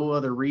for no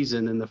other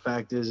reason than the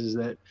fact is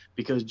that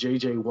because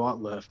J.J.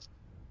 Watt left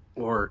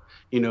or,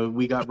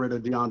 we got rid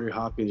of DeAndre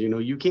Hopkins,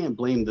 you can't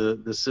blame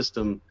the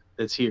system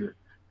that's here.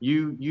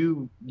 You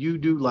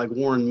do like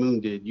Warren Moon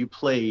did. You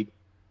played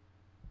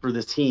for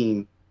the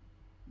team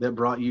that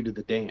brought you to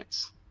the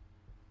dance.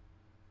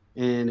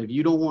 And if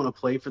you don't want to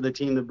play for the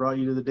team that brought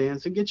you to the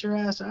dance, then get your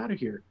ass out of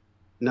here.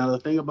 Now, the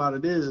thing about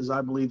it is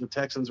I believe the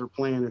Texans are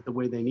playing it the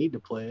way they need to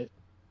play it.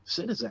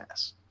 Sit his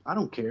ass. I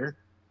don't care.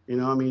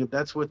 If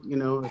that's what,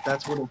 if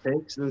that's what it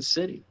takes, then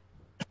sit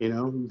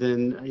him.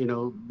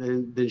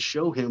 Then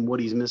show him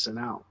what he's missing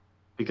out.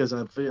 Because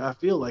I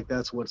feel like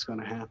that's what's going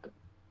to happen.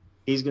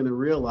 He's going to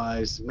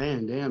realize,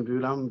 man, damn,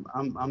 dude, I'm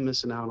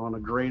missing out on a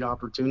great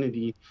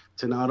opportunity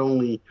to not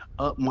only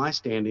up my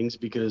standings,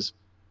 because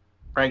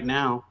right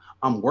now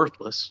I'm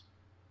worthless,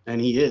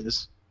 and he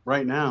is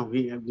right now.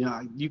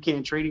 You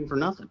can't trade him for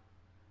nothing.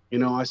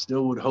 I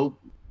still would hope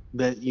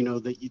that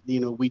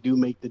we do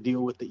make the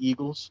deal with the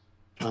Eagles.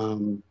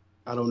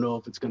 I don't know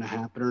if it's going to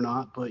happen or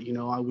not, but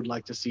I would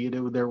like to see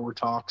it. There were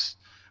talks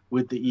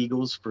with the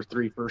Eagles for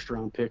 3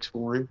 first-round picks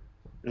for him,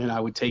 and I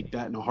would take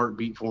that in a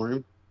heartbeat for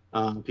him.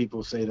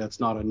 People say that's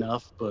not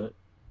enough, but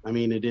I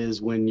mean it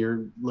is when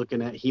you're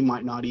looking at he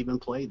might not even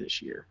play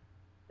this year.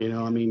 He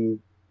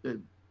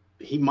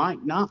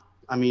might not.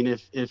 I mean,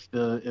 if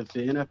the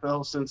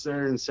NFL sits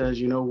there and says,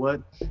 you know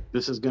what,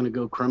 this is going to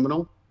go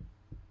criminal,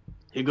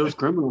 it goes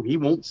criminal. He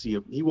won't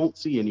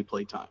see any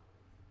play time.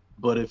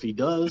 But if he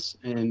does,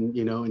 and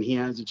he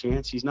has a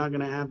chance, he's not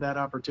going to have that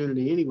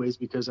opportunity anyways,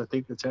 because I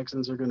think the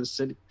Texans are going to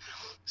sit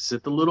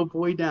the little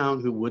boy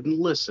down who wouldn't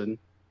listen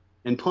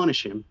and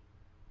punish him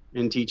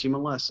and teach him a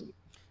lesson.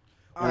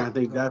 And I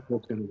think that's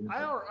what's going to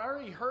happen. I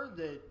already heard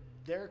that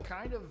they're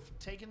kind of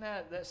taking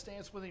that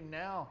stance with him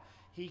now.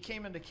 He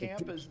came into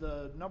camp as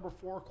the number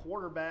 4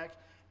 quarterback,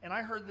 and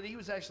I heard that he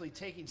was actually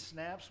taking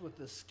snaps with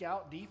the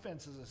scout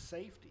defense as a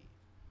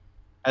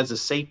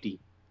safety.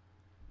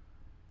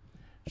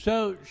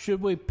 So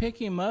should we pick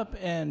him up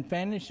in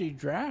fantasy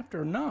draft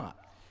or not?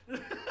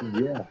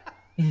 Yeah.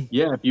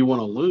 Yeah, if you want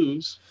to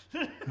lose.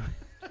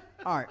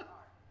 All right.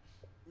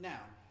 Now,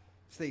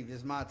 Steve,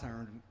 it's my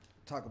turn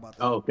to talk about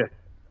that. Oh, okay.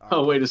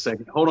 Oh, wait a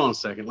second. Hold on a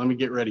second. Let me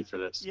get ready for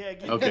this. Yeah,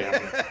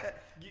 okay.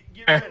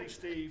 Get ready,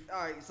 Steve.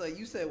 All right, so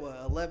you said,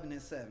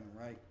 11-7,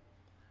 right?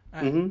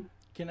 Mm-hmm.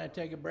 Can I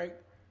take a break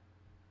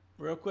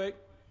real quick?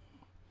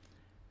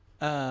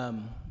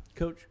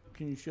 Coach,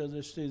 can you show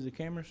this to the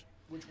cameras?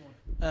 Which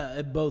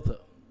one? Both of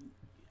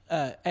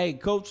them. Hey,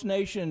 Colts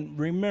Nation,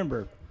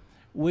 remember,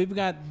 we've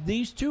got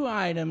these 2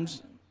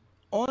 items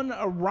on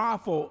a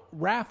raffle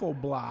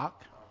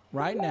block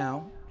right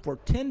now for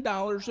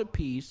 $10 a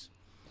piece.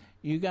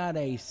 You got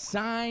a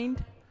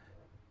signed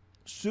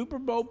Super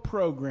Bowl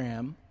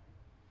program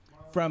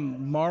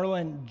from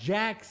Marlon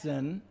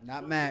Jackson.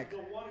 Not Mac. The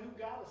one who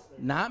got us there.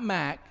 Not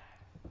Mac.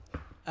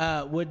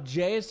 With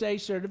JSA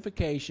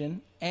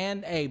certification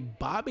and a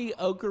Bobby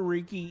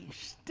Okereke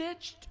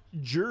stitched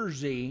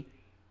jersey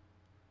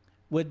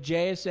with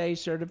JSA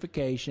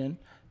certification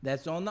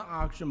that's on the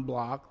auction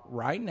block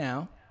right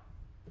now.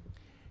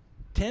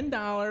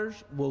 $10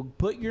 will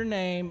put your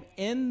name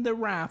in the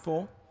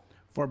raffle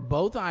for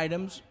both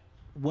items.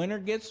 Winner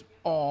gets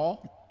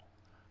all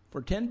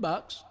for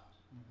 $10.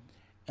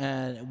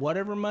 And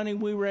whatever money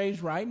we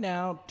raise right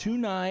now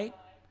tonight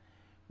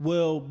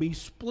will be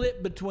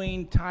split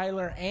between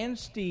Tyler and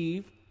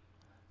Steve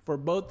for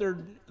both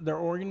their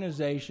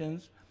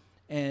organizations.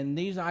 And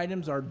these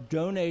items are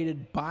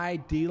donated by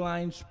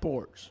D-Line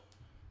Sports.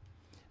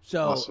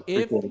 So awesome.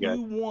 if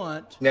you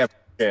want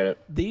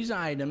these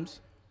items,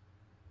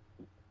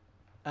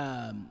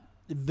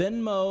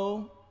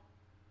 Venmo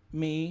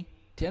me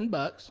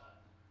 $10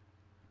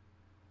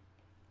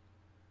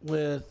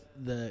 with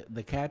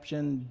the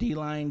caption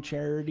D-Line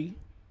Charity.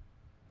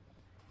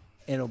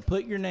 It'll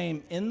put your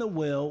name in the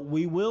wheel.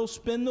 We will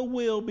spin the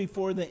wheel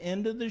before the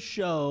end of the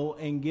show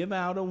and give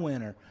out a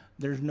winner.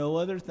 There's no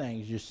other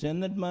things. Just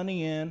send the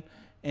money in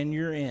and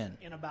you're in.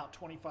 In about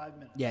 25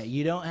 minutes. Yeah,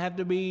 you don't have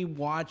to be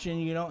watching.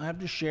 You don't have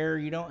to share.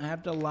 You don't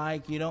have to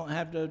like. You don't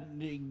have to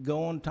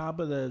go on top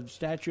of the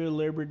Statue of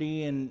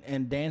Liberty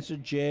and dance a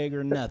jig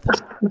or nothing.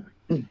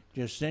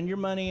 Just send your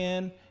money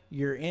in.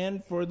 You're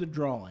in for the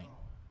drawing.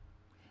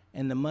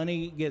 And the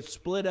money gets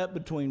split up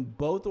between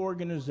both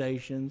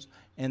organizations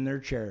and their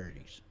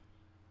charities.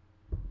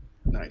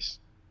 Nice.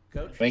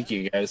 Coach? Thank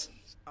you, guys.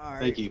 All right.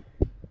 Thank you.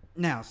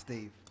 Now,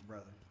 Steve,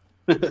 brother.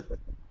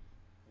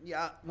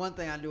 Yeah, one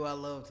thing I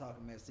love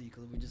talking about Steve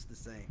because we're just the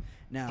same.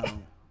 Now,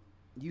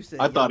 you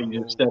said I thought he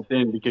just stepped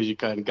in because you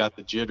kind of got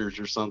the jitters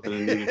or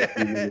something.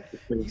 And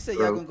you said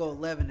y'all gonna go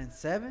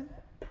 11-7.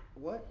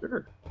 What?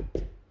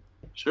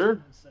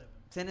 Sure.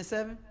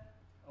 10-7.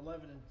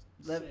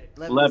 11-6.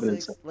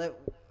 11-6.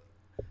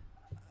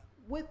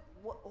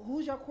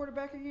 Who's your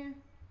quarterback again?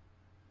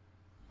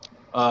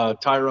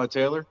 Tyrod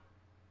Taylor.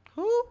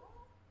 Who?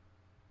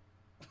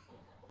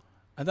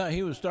 I thought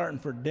he was starting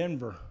for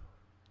Denver.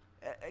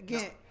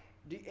 Again.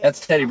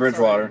 That's Teddy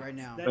Bridgewater. Right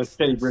now. That's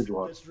Teddy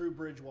Bridgewater. That's Drew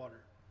Bridgewater.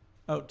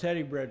 Oh,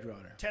 Teddy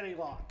Bridgewater. Teddy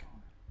Lock.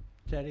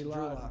 Teddy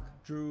Lock.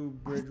 Drew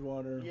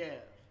Bridgewater. Yeah.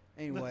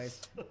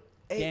 Anyways.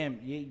 Damn,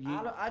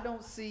 I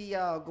don't see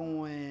y'all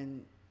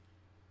going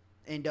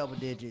in double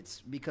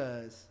digits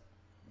because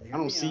I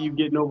don't see you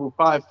getting over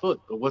 5 foot,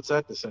 but what's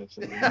that to say?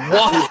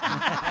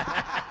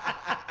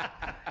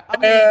 I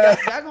mean,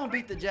 y'all gonna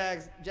beat the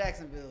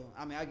Jacksonville.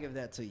 I mean, I give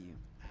that to you.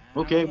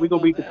 Okay, we're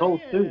gonna beat the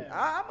Colts too.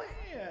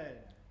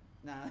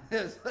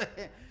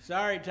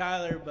 Sorry,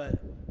 Tyler,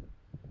 but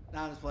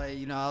Nah, just play.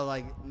 You know, I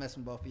like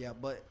messing both of y'all,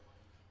 but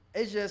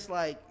it's just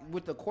like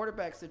with the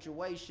quarterback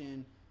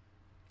situation,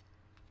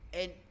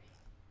 and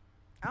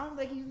I don't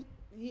think he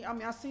I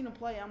mean, I've seen him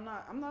play. I'm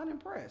not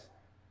impressed.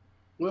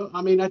 Well,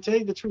 I mean, I tell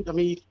you the truth. I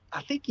mean,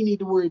 I think you need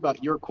to worry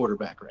about your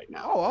quarterback right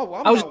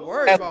now. I'm not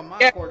worried about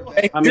my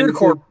quarterback. Your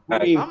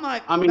quarterback. The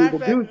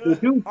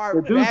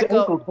dude's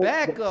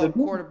backup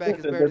quarterback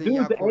is better than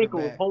your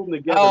quarterback. Holding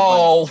together.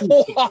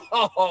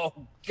 Oh,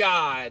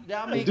 God.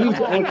 I mean, the dude's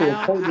ankle is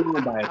holding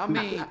on by our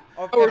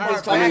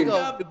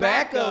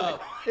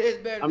backup is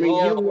better than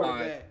your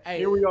quarterback. Hey,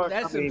 here we are.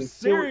 That's some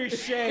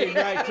serious shade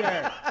right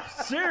there.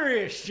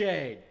 Serious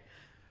shade.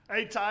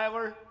 Hey,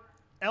 Tyler.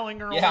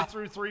 Ellinger only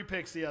threw 3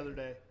 picks the other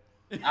day.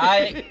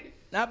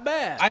 Not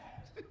bad.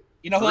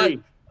 You know what?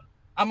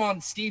 I'm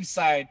on Steve's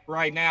side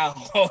right now.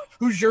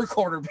 Who's your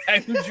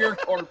quarterback? His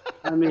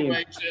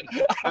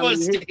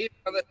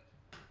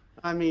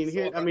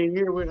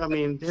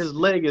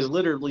leg is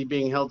literally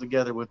being held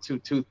together with 2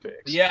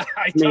 toothpicks. Yeah,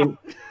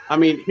 I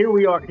mean, here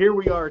we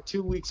are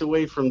 2 weeks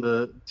away from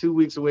the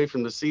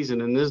season,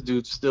 and this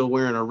dude's still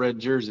wearing a red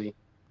jersey.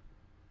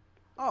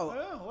 Oh,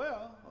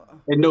 well.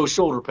 And no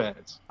shoulder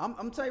pads.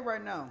 I'm telling you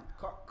right now,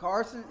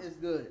 Carson is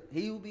good.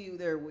 He will be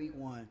there week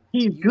 1.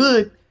 He's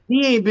good.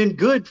 He ain't been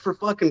good for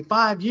fucking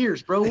 5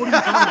 years, bro. What are you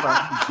talking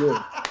about? He's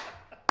good.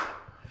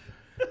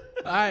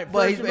 All right,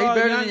 but he's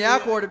better than your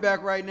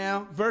quarterback right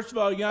now. First of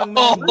all, young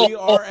man, we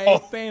are a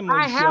family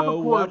I have show.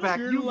 a quarterback.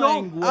 You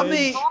don't. What are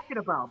you talking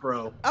about,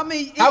 bro? I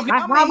mean, I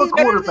have a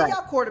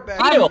quarterback.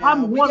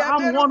 I'm one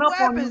up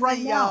on you right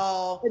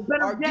now.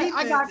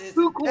 I got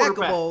 2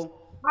 quarterbacks.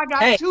 I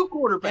got 2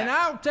 quarterbacks. And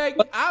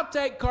I'll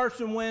take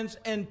Carson Wentz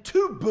and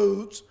 2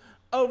 boots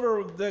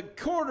over the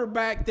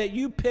quarterback that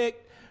you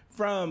picked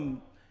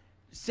from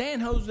San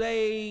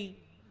Jose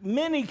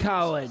Mini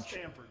College.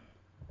 Stanford.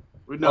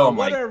 No,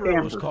 whatever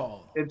it was called.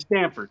 It's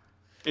Stanford.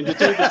 And to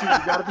tell you the truth,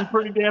 you got to be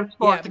pretty damn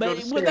smart to go to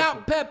Stanford.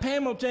 Without Pep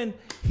Hamilton,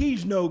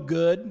 he's no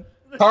good.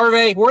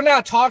 Harvey, we're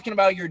not talking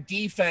about your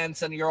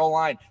defense and your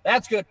O-line.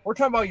 That's good. We're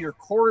talking about your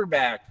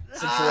quarterback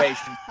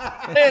situation.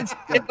 It's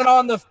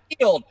on the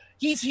field.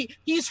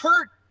 He's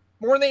hurt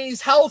more than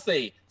he's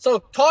healthy. So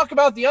talk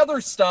about the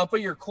other stuff, but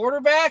your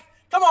quarterback?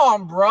 Come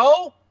on,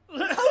 bro.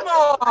 Come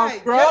on,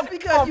 bro. Just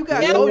because you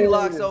got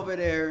Goldilocks over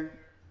there,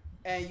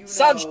 and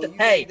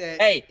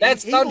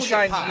that's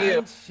sunshine to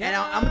you. And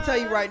I'm gonna tell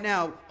you right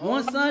now,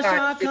 once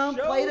Sunshine come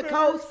play the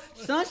coast,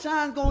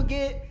 Sunshine's gonna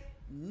get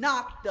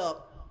knocked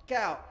up,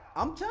 cow.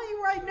 I'm telling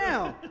you right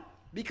now,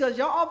 because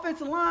your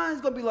offensive line is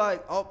gonna be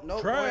like, oh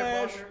no,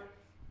 trash.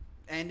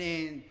 And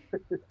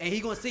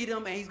he's gonna see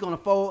them and he's gonna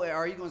fold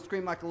or he's gonna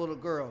scream like a little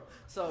girl.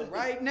 So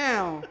right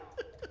now,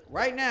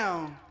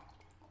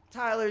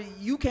 Tyler,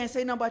 you can't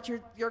say nothing about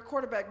your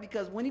quarterback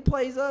because when he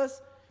plays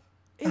us,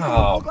 he's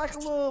gonna look like a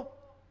little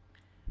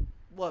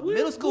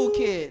middle school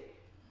kid.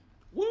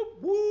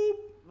 Whoop whoop.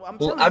 I'm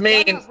telling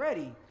you, he's not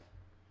ready.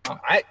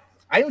 I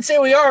didn't say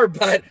we are,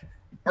 but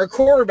our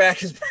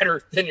quarterback is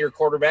better than your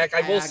quarterback.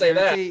 I will say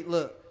that.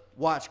 Look,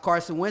 watch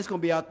Carson Wentz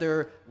gonna be out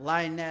there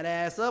lining that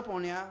ass up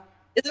on y'all.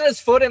 Isn't his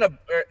foot in a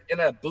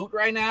boot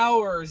right now,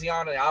 or is he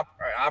on an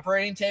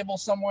operating table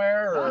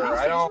somewhere? Or he's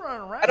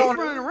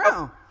running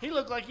around. He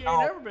looked like he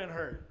ain't never been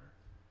hurt.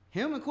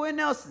 Him and Quinn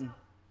Nelson.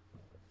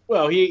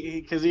 Well,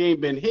 because he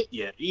ain't been hit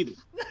yet either.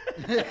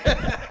 He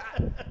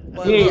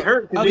ain't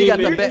hurt.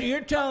 You're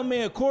telling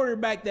me a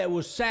quarterback that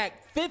was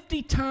sacked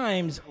 50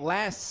 times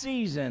last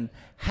season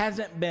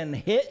hasn't been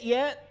hit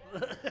yet?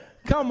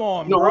 Come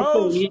on,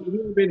 bros. He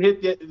hasn't been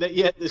hit yet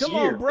this year. Come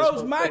on,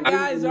 bros. My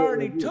guy's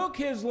already took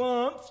his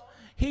lumps.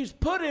 He's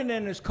put it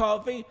in his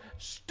coffee,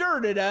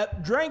 stirred it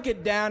up, drank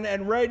it down,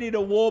 and ready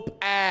to whoop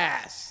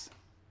ass.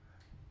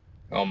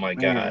 Oh, my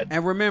God.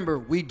 And remember,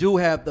 we do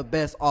have the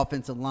best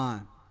offensive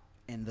line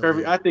in the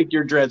league. I think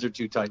your dreads are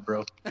too tight,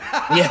 bro.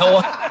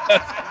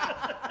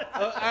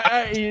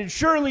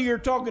 Surely you're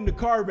talking to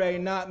Carvey,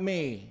 not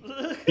me.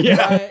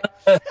 Yeah.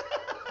 Right?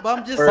 But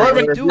I'm just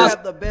saying we do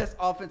have the best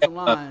offensive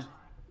line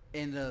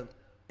in the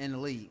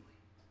league.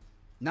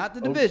 Not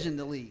the division,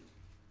 the league.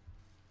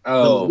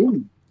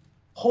 Oh.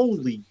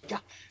 Holy God.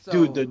 So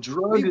dude, the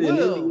drugs in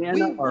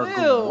Indiana are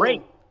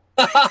great.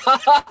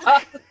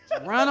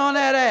 Run on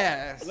that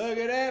ass. Look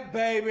at that,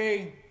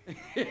 baby.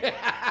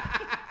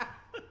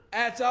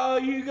 That's all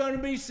you're going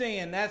to be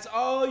seeing. That's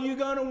all you're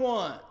going to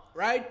want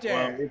right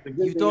there. Well,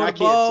 you throw the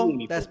ball,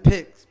 that's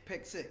pick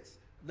 6.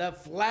 The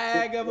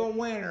flag of a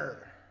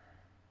winner.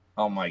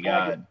 Oh, my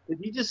God. Did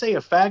he just say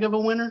a fag of a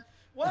winner?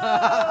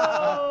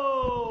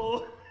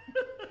 Whoa!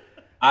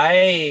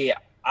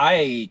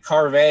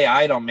 Carvey,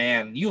 I don't,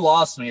 man. You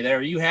lost me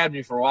there. You had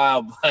me for a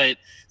while, but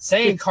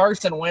saying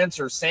Carson Wentz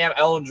or Sam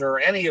Ehlinger or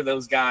any of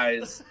those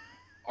guys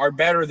are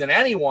better than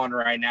anyone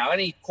right now.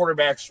 Any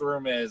quarterback's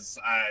room is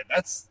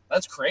that's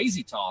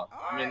crazy talk.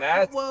 I mean,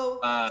 that's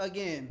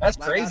again, that's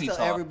like crazy I tell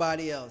talk.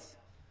 Everybody else.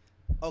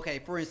 Okay,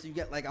 for instance, you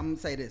get I'm gonna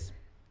say this.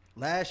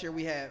 Last year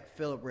we had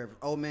Phillip Rivers,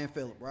 old man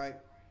Phillip, right?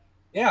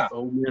 Yeah,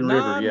 old man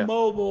River,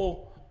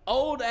 non-mobile,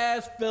 old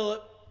ass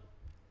Phillip.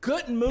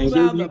 Couldn't move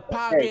out of the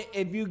pocket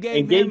if you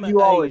gave him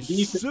a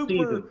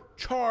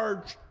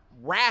supercharged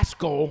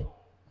rascal.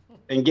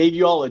 And gave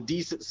you all a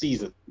decent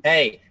season.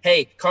 Hey,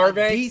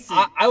 Carvey,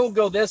 I will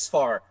go this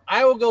far.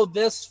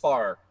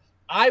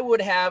 I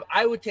would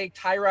take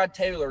Tyrod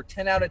Taylor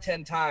 10 out of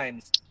 10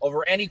 times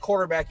over any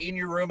quarterback in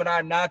your room, and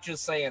I'm not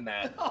just saying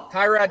that.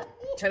 Tyrod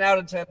 10 out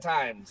of 10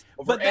 times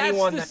over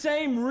anyone. But that's the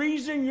same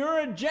reason you're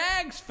a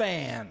Jags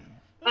fan.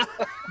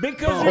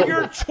 Because of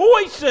your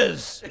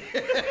choices.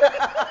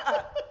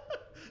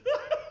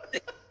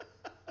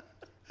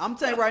 I'm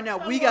telling you right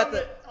now, we got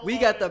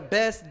the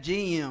best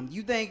GM.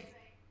 You think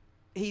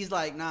he's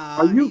like,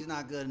 nah, he's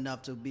not good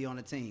enough to be on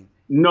the team?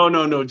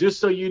 No. Just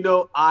so you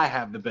know, I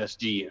have the best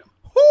GM.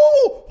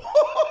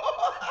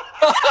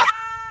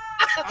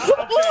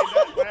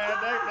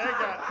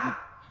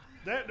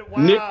 Wow.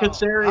 Nick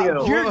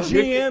Caserio. Your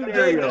GM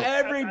gave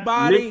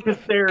everybody Nick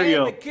Caserio.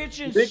 and the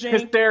kitchen Nick sink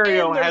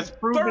Caserio and their has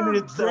proven third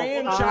himself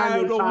grandchild time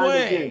and time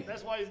away. again.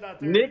 That's why he's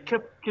not there. Nick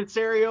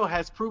Caserio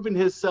has proven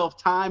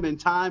himself time and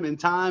time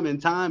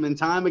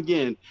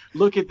again.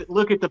 Look at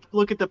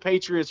the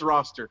Patriots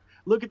roster.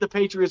 Look at the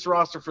Patriots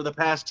roster for the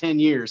past 10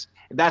 years.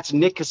 That's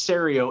Nick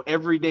Caserio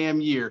every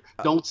damn year.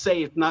 Don't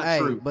say it's not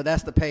true. But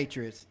that's the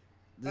Patriots.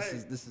 This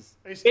is.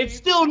 Hey, Steve, It's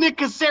still Nick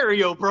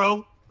Caserio,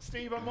 bro.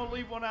 Steve, I'm gonna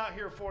leave one out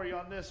here for you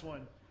on this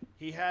one.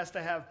 He has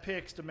to have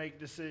picks to make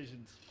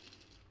decisions.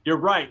 You're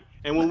right.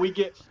 And when we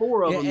get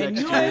 4 of them And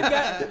next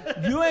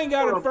year, you ain't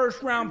got a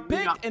first round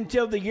pick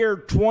until the year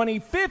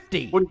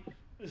 2050.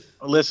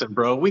 Listen,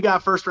 bro, we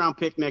got first round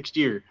pick next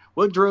year.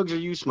 What drugs are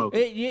you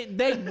smoking?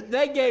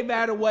 They gave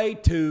that away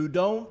too.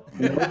 Don't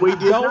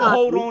not.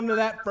 hold on to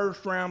that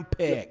first round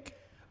pick.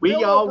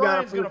 Bill all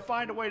O'Brien's got gonna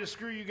find a way to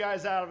screw you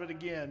guys out of it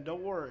again.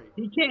 Don't worry.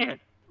 He can't,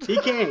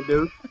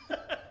 dude.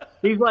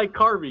 He's like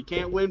Carvey,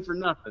 can't win for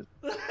nothing.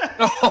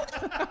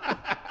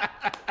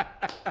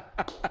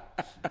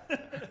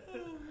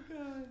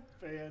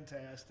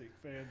 Fantastic.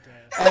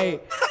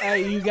 Hey,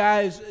 you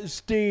guys,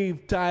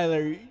 Steve,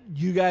 Tyler,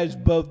 you guys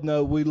both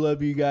know we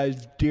love you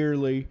guys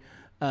dearly.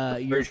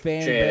 Your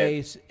fan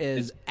base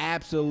is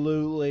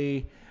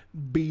absolutely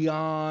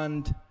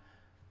beyond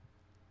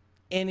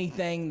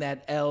anything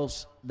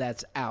else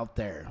that's out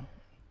there.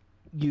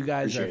 You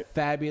guys are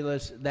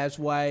fabulous. That's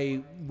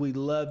why we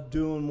love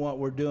doing what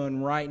we're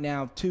doing right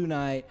now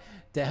tonight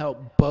to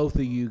help both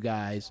of you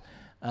guys.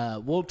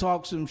 We'll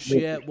talk some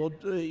shit.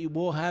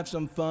 We'll have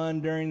some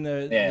fun during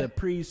the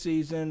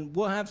preseason.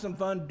 We'll have some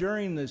fun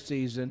during the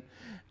season,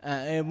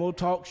 and we'll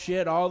talk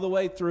shit all the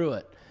way through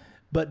it.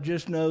 But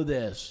just know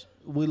this: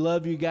 we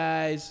love you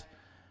guys.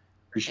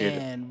 Appreciate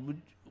it.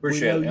 And we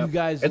know you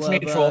guys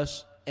love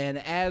us. And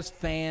as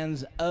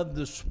fans of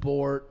the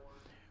sport,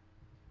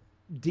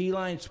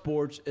 D-Line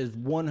Sports is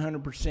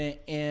 100%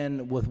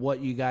 in with what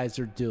you guys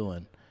are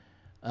doing.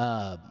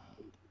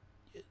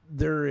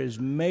 There is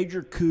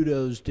major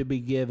kudos to be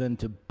given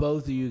to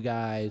both of you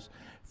guys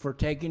for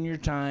taking your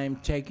time,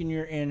 taking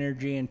your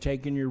energy, and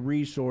taking your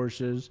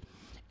resources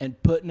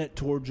and putting it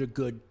towards a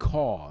good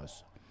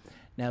cause.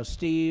 Now,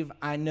 Steve,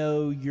 I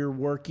know you're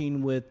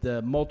working with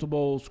the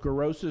Multiple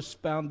Sclerosis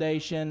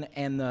Foundation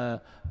and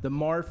the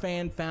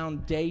Marfan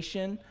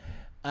Foundation.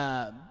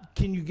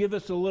 Can you give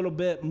us a little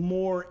bit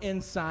more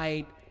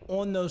insight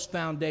on those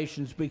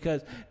foundations?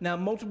 Because now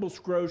multiple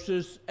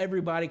sclerosis,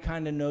 everybody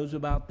kind of knows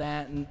about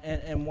that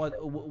and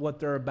what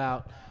they're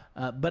about.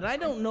 But I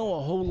don't know a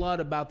whole lot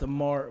about the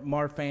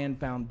Marfan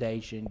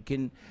Foundation.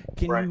 Can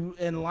you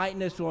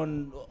enlighten us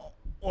on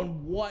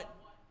what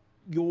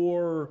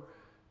your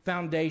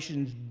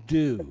foundations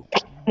do?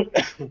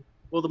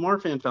 Well, the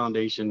Marfan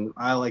Foundation,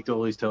 I like to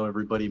always tell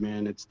everybody,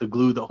 man, it's the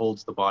glue that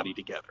holds the body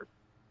together.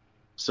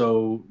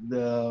 So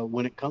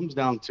when it comes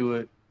down to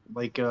it,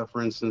 like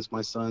for instance,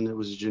 my son, it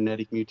was a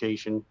genetic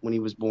mutation when he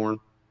was born.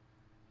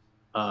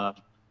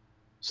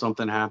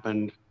 Something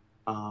happened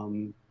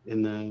in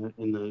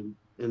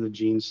the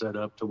gene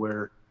setup to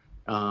where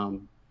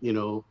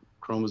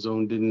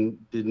chromosome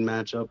didn't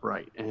match up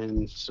right,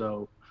 and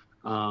so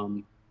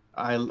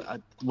I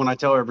when I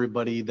tell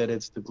everybody that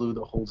it's the glue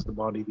that holds the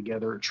body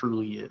together, it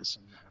truly is.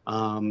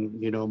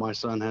 My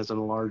son has an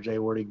enlarged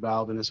aortic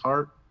valve in his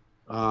heart.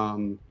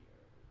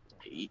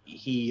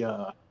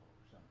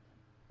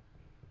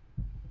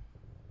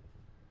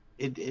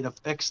 It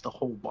affects the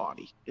whole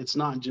body. It's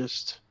not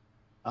just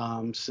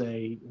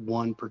say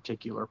one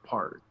particular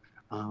part.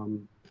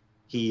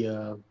 He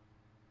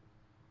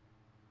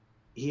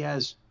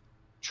has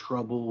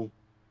trouble,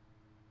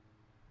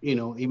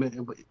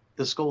 even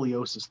the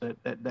scoliosis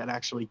that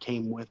actually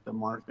came with the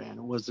Marfan.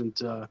 It wasn't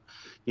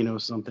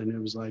something that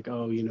was like,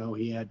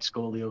 he had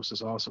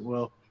scoliosis also.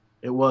 Well,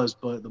 it was,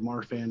 but the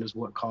Marfan is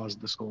what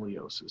caused the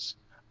scoliosis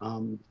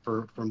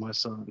for my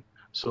son.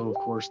 So of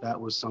course that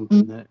was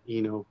something that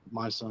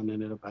my son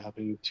ended up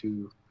having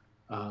to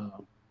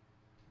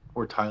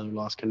or Tyler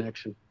lost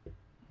connection.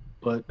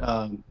 But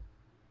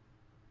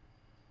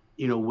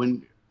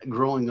when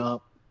growing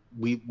up,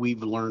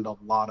 we've learned a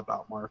lot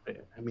about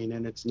Marfan. I mean,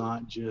 and it's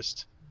not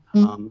just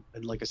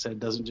like I said, it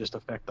doesn't just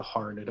affect the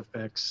heart. It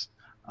affects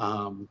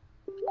the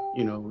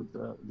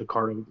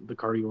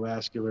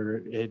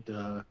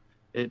cardiovascular,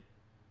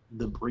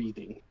 the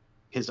breathing,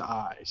 his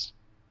eyes,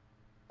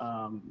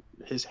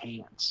 his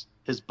hands,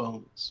 his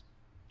bones,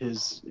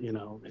 his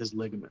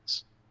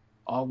ligaments,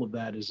 all of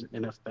that is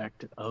an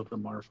effect of the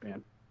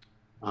Marfan.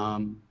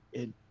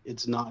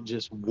 It's not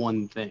just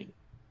one thing,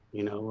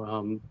 you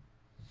know.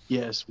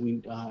 Yes,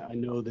 I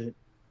know that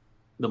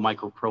the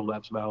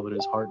microprolapse valve in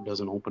his heart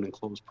doesn't open and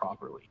close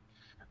properly.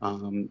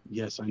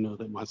 Yes, I know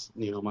that my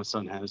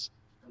son has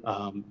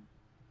an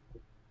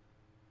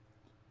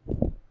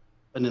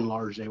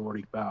enlarged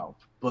aortic valve,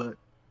 but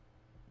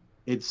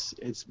it's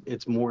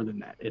more than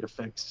that. It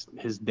affects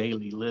his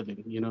daily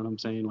living. You know what I'm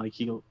saying? Like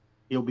he'll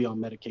be on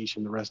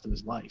medication the rest of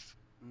his life,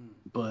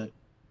 but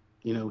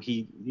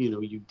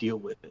you deal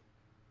with it,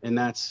 and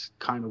that's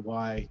kind of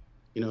why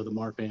the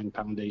Marfan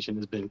Foundation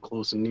has been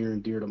close and near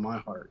and dear to my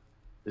heart.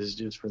 Is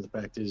just for the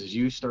fact is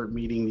you start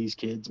meeting these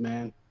kids,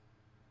 man,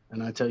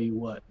 and I tell you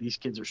what, these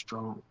kids are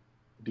strong.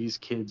 These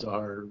kids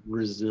are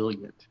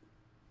resilient.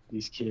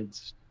 These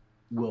kids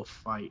will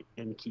fight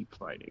and keep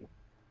fighting.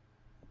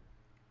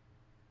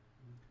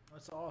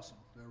 That's awesome.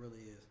 That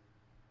really is.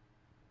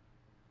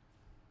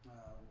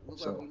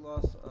 Looks like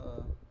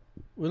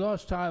we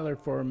lost Tyler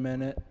for a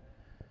minute.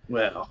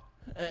 Well,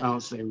 I don't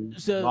say we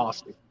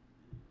lost it.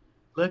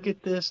 Look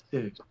at this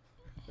dude.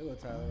 Look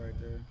at Tyler right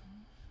there.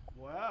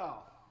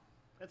 Wow.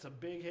 That's a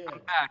big head.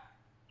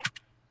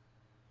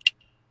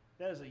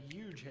 That is a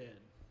huge head.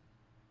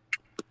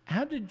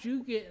 How did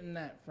you get in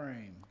that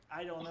frame?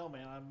 I don't know,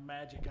 man. I'm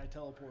magic. I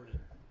teleported.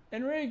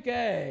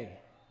 Enrique.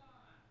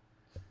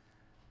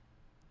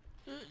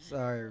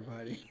 Sorry,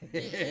 everybody.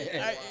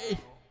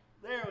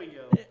 There we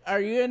go. Are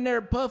you in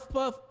there puff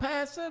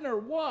passing or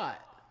what?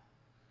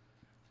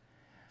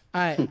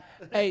 All right.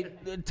 Hey,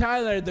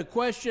 Tyler, the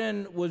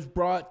question was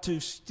brought to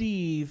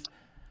Steve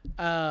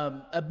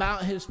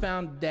about his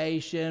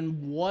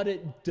foundation, what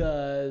it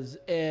does,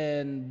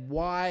 and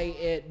why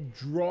it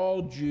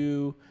drawed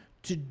you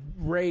to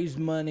raise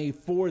money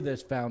for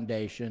this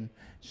foundation.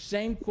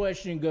 Same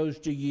question goes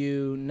to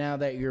you now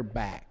that you're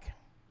back.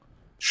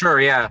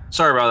 Sure, yeah.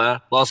 Sorry about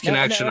that. Lost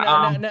connection.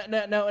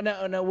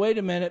 No, wait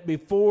a minute.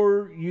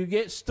 Before you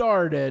get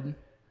started,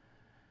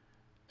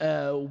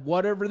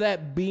 whatever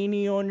that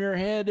beanie on your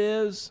head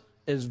is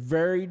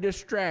very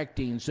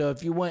distracting. So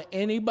if you want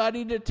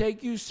anybody to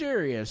take you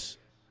serious,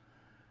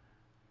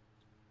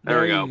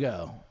 there you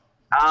go.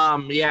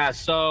 Yeah,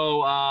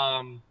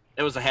 so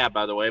it was a hat,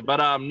 by the way.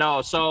 But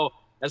no, so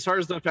as far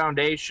as the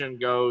foundation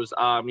goes,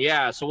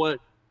 yeah, so what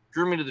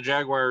drew me to the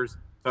Jaguars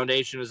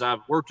Foundation is I've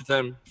worked with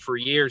them for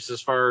years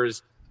as far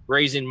as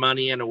raising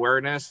money and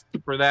awareness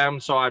for them.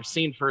 So I've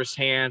seen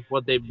firsthand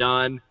what they've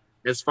done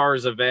as far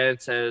as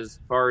events, as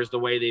far as the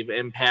way they've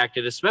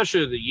impacted,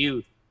 especially the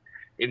youth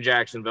in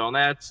Jacksonville. And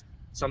that's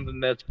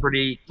something that's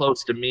pretty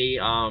close to me.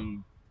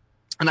 And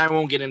I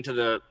won't get into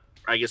the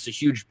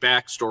huge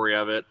backstory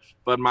of it,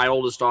 but my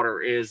oldest daughter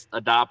is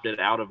adopted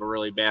out of a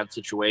really bad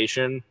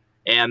situation.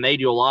 And they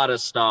do a lot of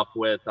stuff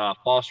with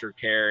foster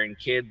care and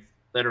kids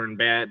that are in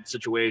bad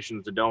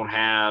situations that don't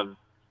have,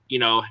 they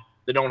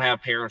don't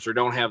have parents or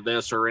don't have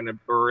this or in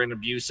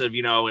abusive,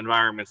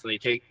 environments. And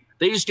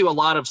they just do a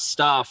lot of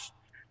stuff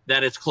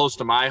that is close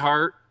to my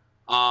heart.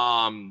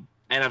 And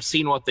I've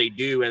seen what they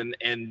do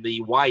and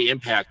the wide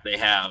impact they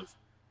have.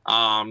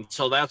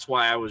 So that's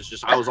why I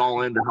was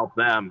all in to help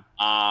them.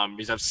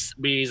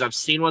 Because I've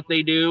seen what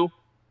they do,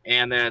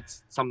 and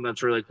that's something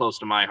that's really close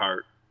to my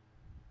heart.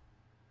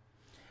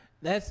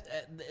 That's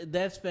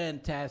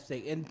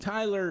fantastic. And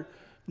Tyler,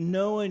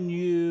 knowing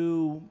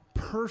you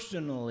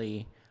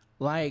personally,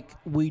 like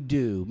we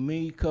do,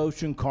 me,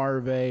 Coach, and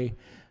Carvey,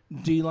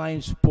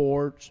 D-Line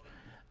Sports,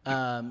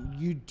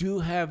 you do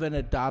have an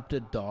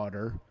adopted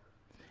daughter.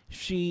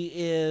 She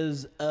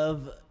is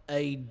of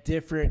a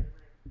different,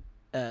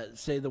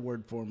 say the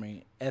word for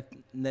me,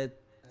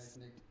 ethnicity.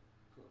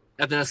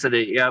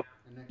 Yep.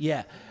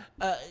 Yeah.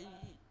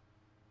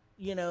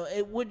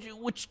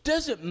 Which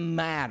doesn't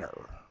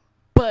matter,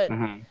 but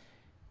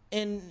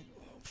in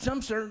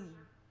some certain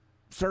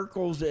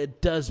circles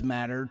it does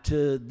matter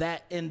to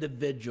that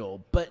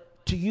individual,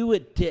 but to you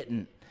it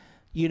didn't.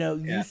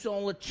 You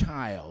saw a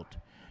child,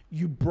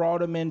 you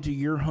brought him into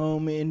your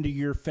home, into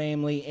your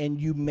family, and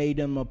you made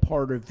him a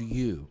part of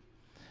you.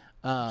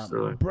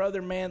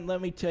 Brother, man,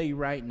 let me tell you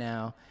right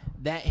now,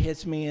 that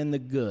hits me in the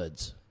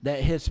goods. That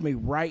hits me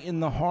right in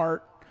the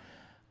heart.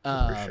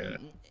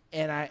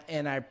 And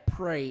I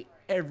pray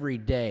every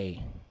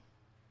day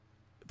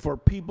for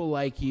people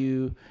like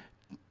you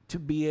to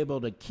be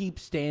able to keep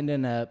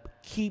standing up,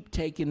 keep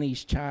taking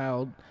these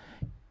child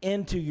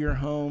into your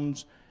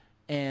homes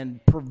and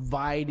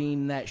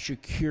providing that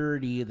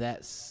security,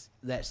 that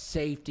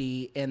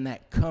safety, and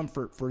that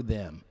comfort for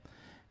them.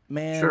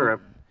 Man,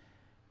 sure.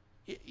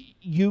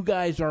 You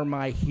guys are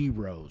my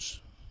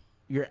heroes.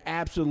 You're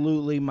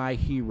absolutely my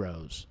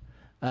heroes.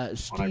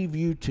 Steve,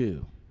 you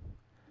too.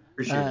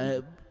 Appreciate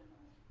it.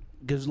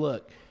 Because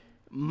look,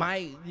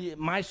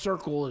 my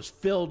circle is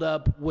filled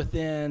up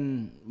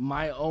within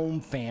my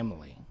own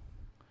family,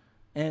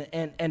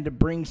 and to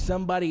bring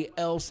somebody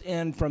else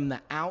in from the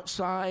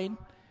outside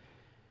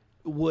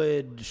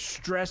would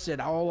stress it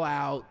all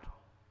out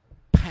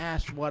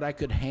past what I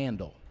could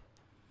handle.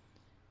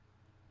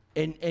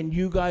 And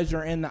you guys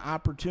are in the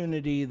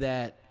opportunity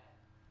that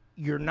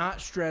you're not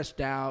stressed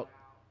out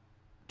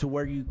to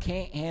where you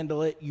can't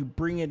handle it. You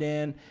bring it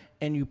in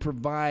and you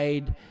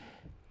provide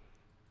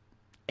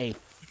a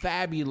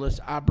fabulous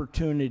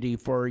opportunity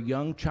for a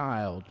young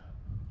child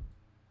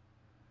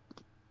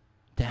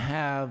to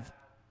have.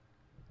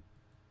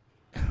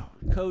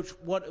 Coach,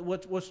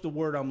 what's the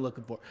word I'm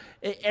looking for?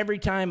 Every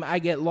time I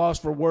get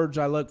lost for words,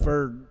 I look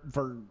for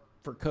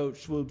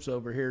Coach Swoops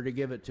over here to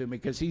give it to me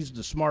because he's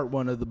the smart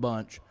one of the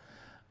bunch.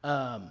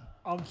 I'm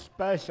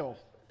special.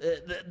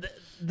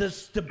 The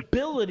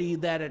stability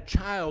that a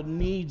child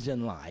needs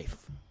in life,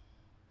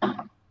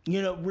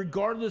 you know,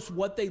 regardless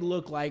what they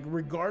look like,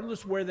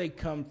 regardless where they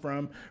come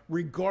from,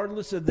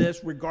 regardless of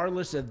this,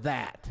 regardless of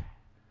that.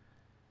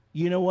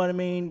 You know what I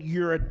mean?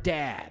 You're a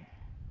dad.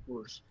 Of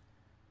course.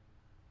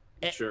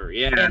 Sure,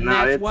 yeah. And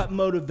that's what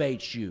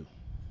motivates you.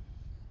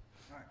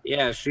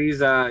 Yeah, she was,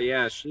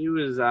 yeah,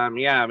 I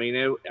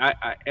mean,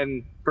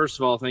 and first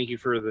of all, thank you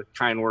for the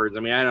kind words.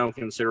 I mean, I don't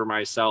consider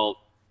myself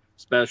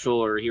special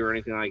or here or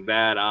anything like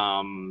that.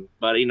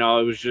 But, you know,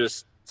 it was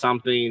just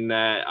something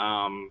that,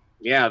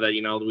 that,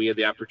 you know, we had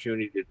the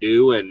opportunity to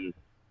do. And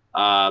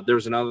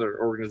there's another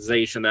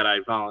organization that I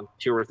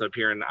volunteer with up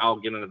here, and I'll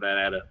get into that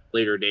at a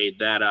later date,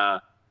 that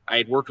I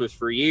had worked with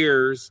for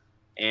years.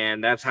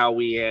 And that's how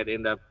we had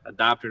ended up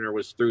adopting her,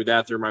 was through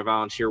my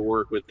volunteer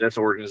work with this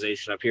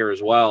organization up here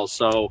as well.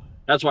 So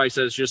that's why I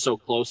said it's just so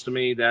close to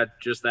me, that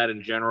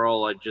in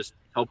general, like just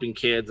helping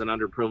kids and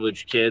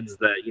underprivileged kids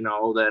that, you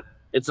know, that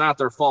it's not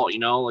their fault, you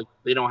know, like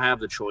they don't have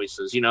the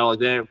choices, you know,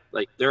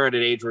 like they're at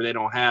an age where they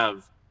don't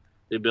have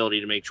the ability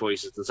to make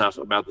choices and stuff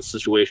about the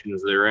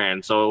situations they're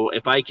in. So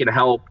if I can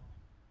help,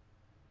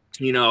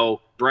 you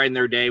know, brighten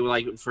their day,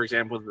 like for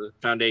example, with the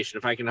foundation,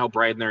 if I can help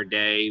brighten their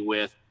day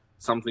with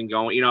something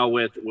going, you know,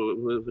 with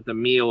a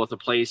meal, with a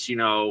place, you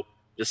know,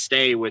 to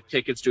stay, with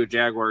tickets to a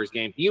Jaguars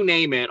game, you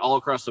name it, all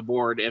across the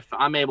board. If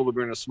I'm able to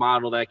bring a smile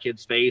to that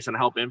kid's face and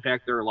help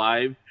impact their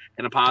life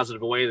in a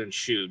positive way, then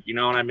shoot, you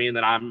know what I mean?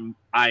 That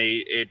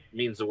it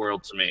means the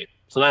world to me.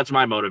 So that's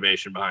my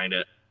motivation behind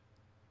it.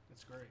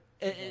 That's great.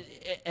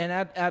 And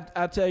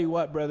I'll tell you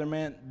what, brother,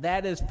 man,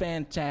 that is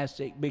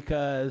fantastic,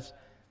 because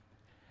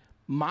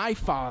my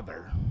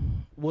father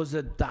was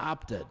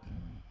adopted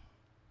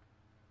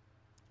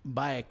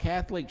by a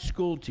Catholic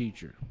school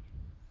teacher,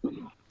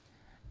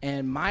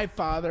 and my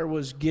father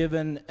was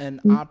given an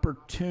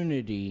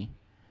opportunity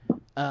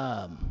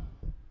to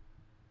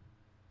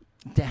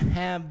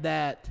have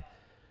that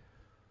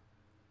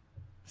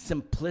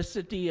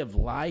simplicity of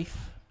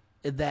life,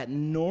 that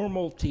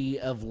normality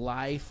of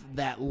life,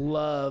 that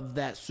love,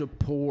 that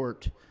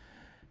support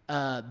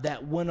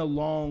that went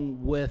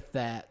along with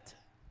that.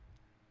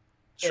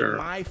 Sure. And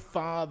my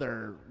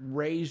father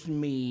raised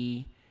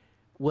me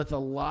with a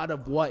lot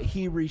of what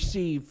he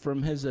received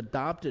from his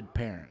adopted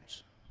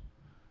parents.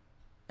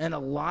 And a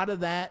lot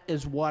of that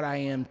is what I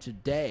am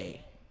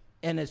today.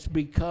 And it's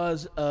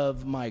because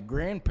of my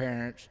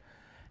grandparents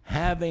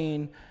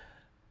having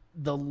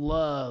the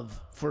love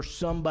for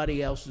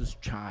somebody else's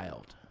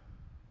child.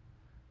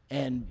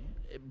 And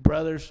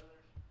brothers,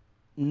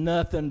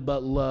 nothing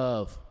but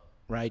love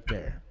right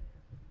there.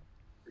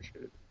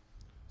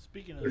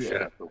 Speaking of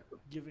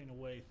giving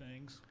away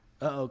things.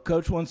 Uh-oh,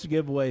 Coach wants to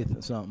give away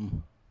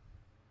something.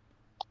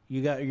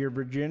 You got your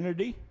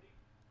virginity?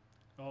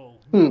 Oh,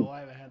 no,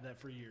 I haven't had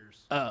that for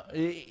years.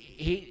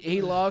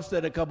 He lost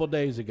it a couple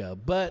days ago,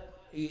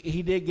 but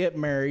he did get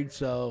married,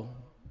 so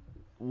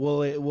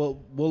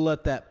we'll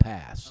let that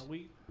pass.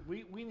 We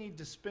need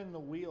to spin the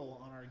wheel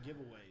on our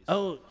giveaways.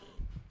 Oh,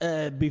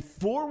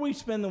 before we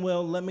spin the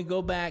wheel, let me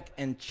go back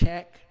and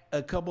check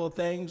a couple of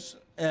things,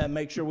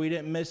 make sure we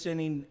didn't miss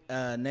any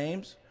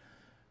names.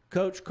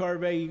 Coach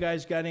Carvey, you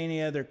guys got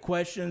any other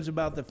questions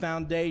about the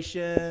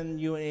foundation?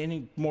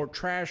 Any more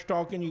trash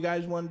talking you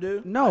guys want to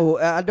do? No,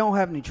 I don't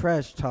have any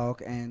trash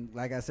talk, and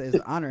like I said, it's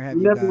an honor to have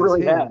you guys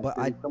really here. But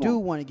I do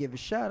want to give a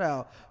shout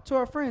out to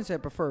our friends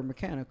at Preferred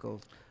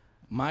Mechanicals.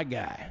 My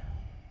guy.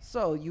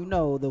 So you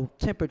know the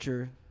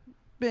temperature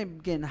been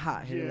getting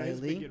hot here lately. It's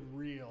been getting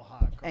real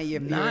hot. And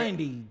if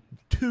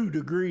 92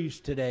 degrees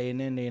today in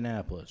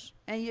Indianapolis.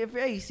 And if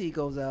your AC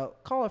goes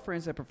out, call our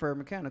friends at Preferred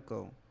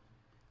Mechanical.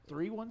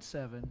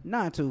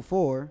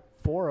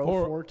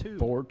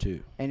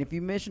 317-924-4042. And if you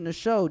mention the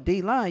show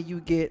D-Line, you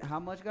get how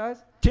much,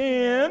 guys?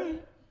 10.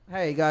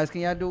 Hey, guys,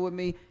 can y'all do it with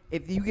me?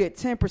 If you get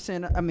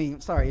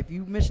 10%, if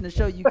you mention the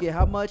show, you get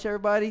how much,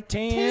 everybody?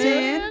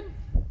 10.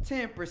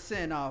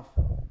 10% off.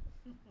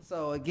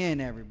 So,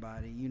 again,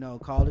 everybody, you know,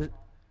 call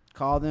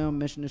them,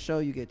 mention the show,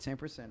 you get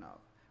 10% off.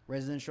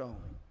 Residential only.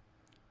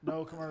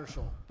 No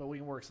commercial, but we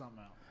can work something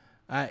out.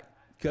 All right,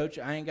 Coach,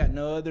 I ain't got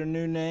no other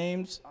new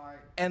names. All right.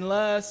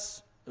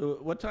 Unless,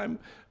 what time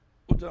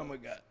we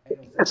got?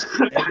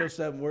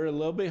 8:07. We're a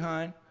little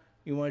behind.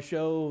 You want to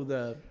show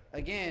the...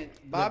 Again,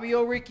 Bobby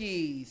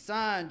O'Rickey,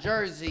 signed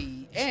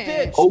jersey,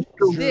 and Stitch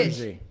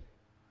jersey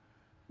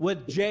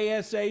with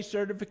JSA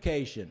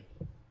certification.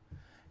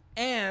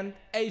 And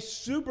a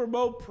Super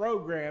Bowl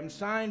program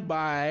signed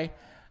by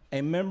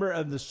a member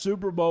of the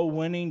Super Bowl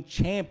winning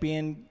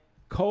champion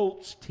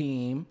Colts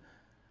team,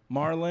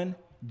 Marlon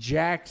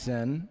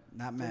Jackson,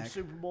 Not Max.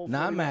 Super Bowl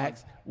not 41.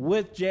 Max,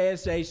 with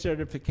JSA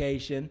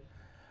certification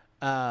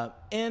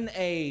in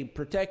a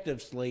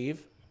protective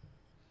sleeve.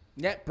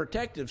 That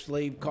protective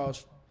sleeve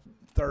costs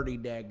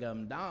 $30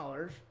 daggum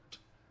dollars.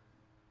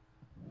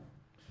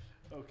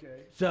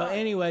 Okay. So,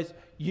 anyways,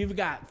 you've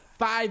got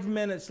 5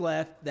 minutes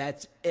left.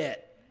 That's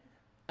it.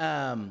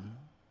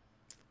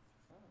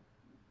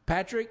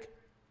 Patrick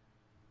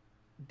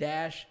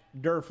Dash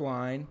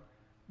Durfline,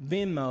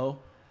 Venmo.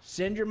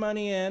 Send your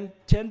money in.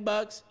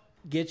 $10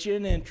 gets you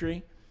an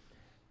entry.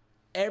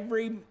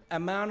 Every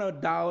amount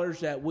of dollars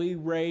that we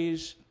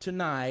raise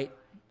tonight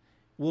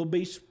will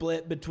be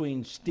split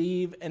between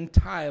Steve and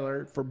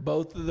Tyler for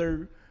both of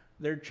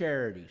their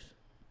charities.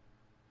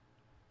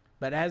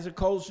 But as a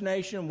Colts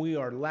Nation, we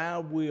are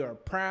loud, we are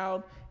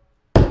proud,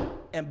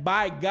 and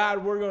by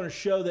God, we're going to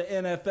show the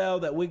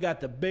NFL that we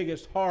got the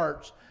biggest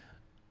hearts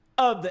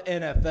of the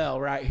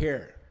NFL right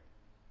here.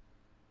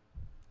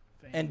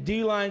 And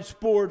D-Line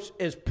Sports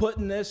is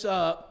putting this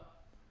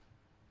up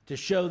to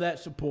show that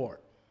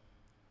support.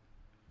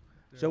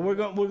 So we're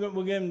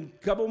giving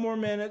a couple more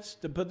minutes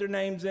to put their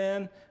names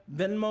in,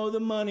 Venmo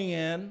the money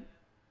in,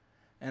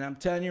 and I'm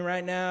telling you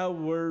right now,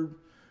 we're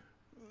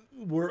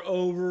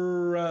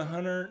over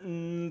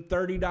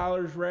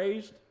 $130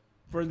 raised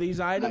for these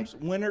items.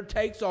 Nice. Winner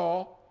takes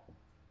all.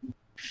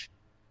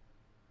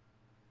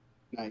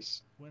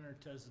 Nice. Winner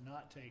does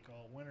not take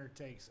all. Winner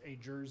takes a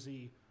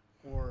jersey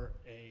or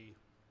a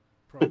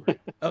program.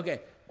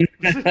 Okay.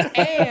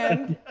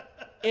 And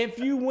if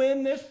you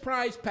win this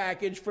prize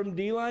package from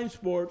D-Line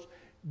Sports,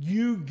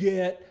 you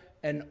get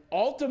an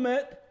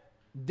ultimate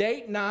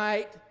date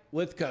night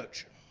with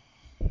Coach.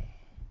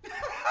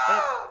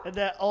 And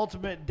that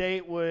ultimate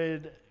date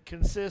would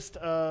consist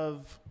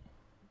of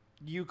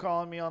you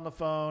calling me on the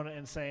phone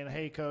and saying,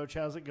 "Hey, Coach,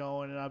 how's it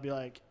going?" And I'll be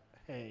like,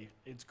 "Hey,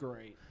 it's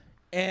great."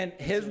 And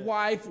his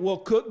wife will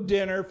cook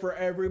dinner for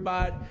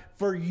everybody,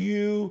 for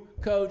you,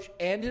 Coach,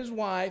 and his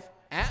wife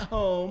at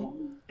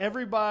home.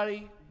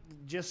 Everybody,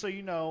 just so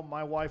you know,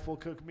 my wife will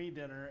cook me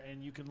dinner,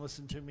 and you can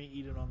listen to me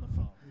eat it on the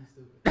phone.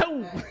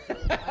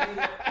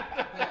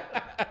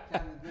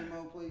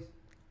 Venmo, please.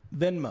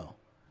 Venmo.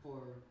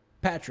 For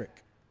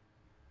Patrick.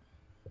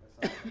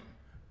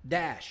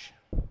 Dash.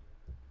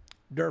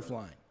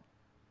 Durfline.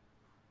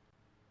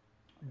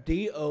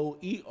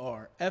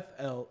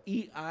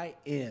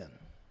 DOERFLEIN.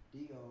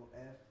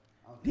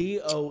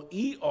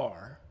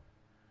 DOERFLEIN.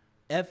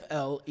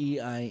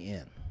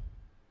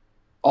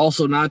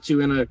 Also, not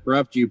to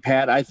interrupt you,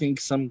 Pat, I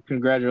think some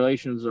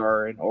congratulations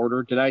are in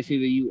order. Did I see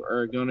that you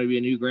are going to be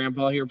a new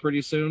grandpa here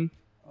pretty soon?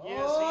 Yes, he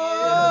is.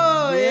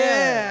 Oh,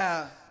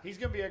 yeah. He's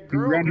going to be a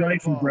girl.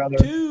 Congratulations, brother.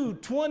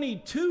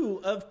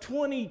 2/22 of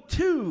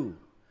 22.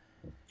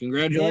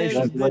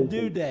 Congratulations. Is the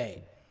due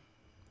date.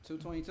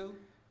 2/22?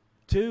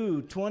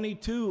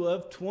 2/22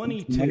 of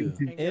 22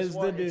 is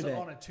the due it's date.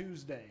 on a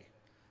Tuesday.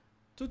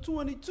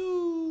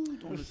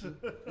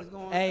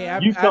 2/22. Hey, I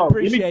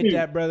appreciate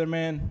that, brother,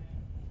 man.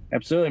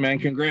 Absolutely, man.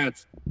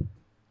 Congrats.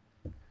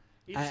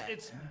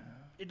 It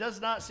does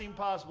not seem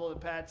possible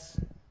that Pat's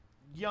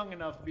young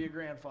enough to be a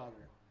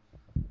grandfather.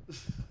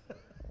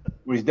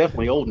 Well, he's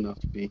definitely old enough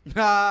to be.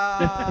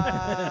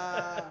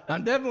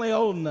 I'm definitely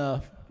old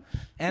enough.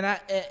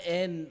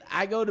 And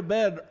I go to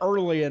bed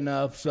early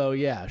enough, so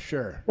yeah,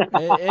 sure.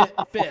 It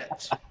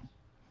fits. All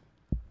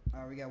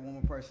right, we got one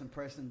more person.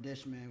 Preston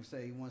Dishman who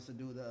say he wants to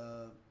do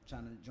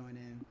trying to join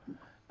in.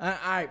 All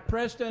right,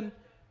 Preston,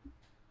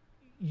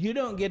 you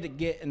don't get to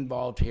get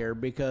involved here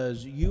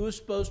because you were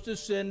supposed to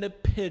send a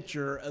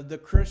picture of the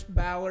Chris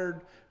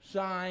Ballard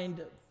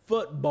signed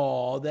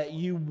football that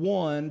you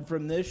won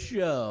from this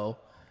show.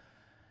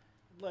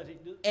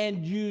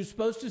 And you're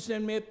supposed to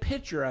send me a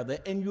picture of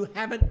it, and you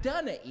haven't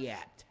done it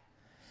yet.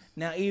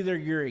 Now, either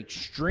you're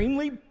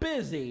extremely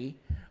busy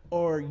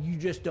or you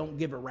just don't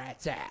give a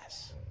rat's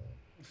ass.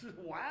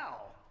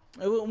 Wow.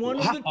 One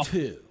of the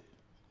two.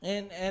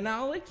 And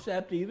I'll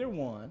accept either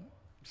one.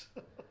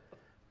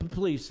 But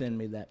please send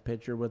me that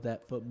picture with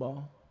that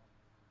football.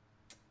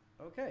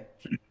 Okay.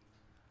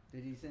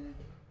 Did he send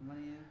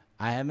money in?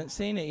 I haven't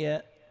seen it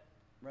yet.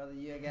 Brother,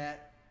 you got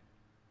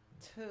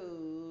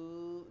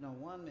 1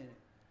 minute.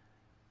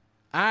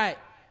 All right,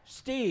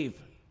 Steve.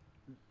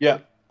 Yeah.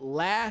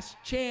 Last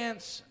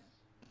chance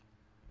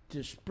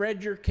to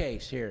spread your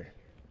case here.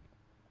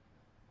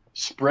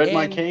 Spread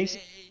my case?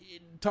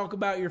 Talk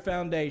about your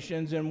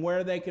foundations and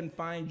where they can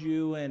find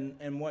you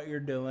and what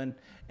you're doing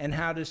and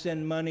how to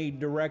send money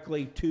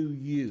directly to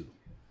you.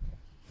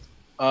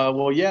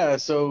 Well, yeah.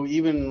 So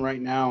even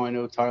right now, I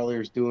know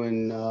Tyler's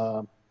doing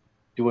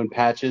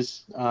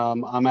patches.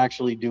 I'm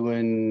actually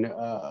doing.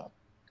 I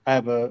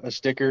have a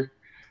sticker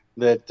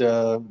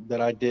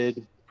that I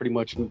did, pretty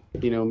much,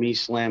 me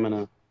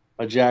slamming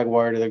a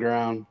jaguar to the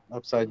ground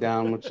upside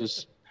down, which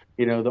is,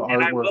 the artwork.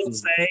 And I will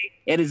say,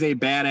 it is a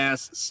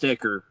badass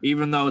sticker.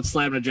 Even though it's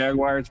slamming a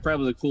jaguar, it's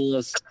probably the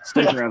coolest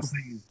sticker I've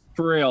seen.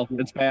 For real,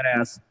 it's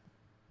badass.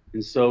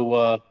 And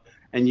so,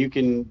 and you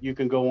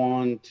can go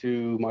on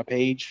to my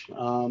page.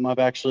 I've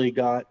actually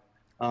got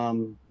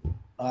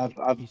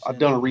I've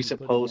done a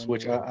recent post,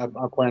 which I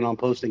plan on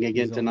posting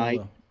again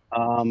tonight.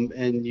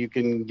 And you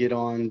can get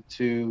on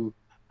to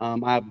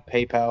I have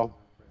PayPal,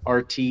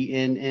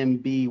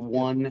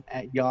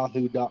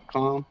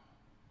 rtnmb1@yahoo.com,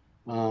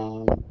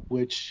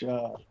 which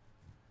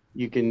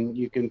you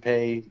can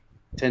pay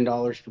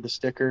 $10 for the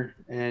sticker,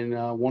 and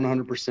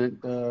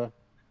 100%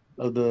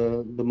 of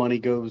the money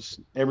goes,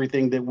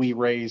 everything that we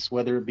raise,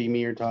 whether it be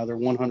me or Tyler,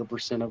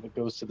 100% of it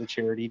goes to the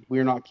charity.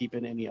 We're not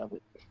keeping any of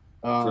it.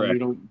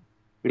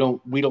 We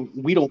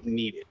don't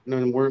need it.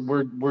 And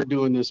we're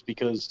doing this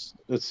because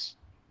that's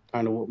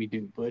kind of what we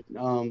do. But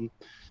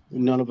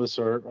none of us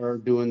are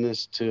doing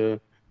this to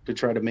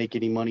try to make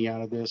any money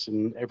out of this.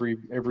 And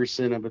every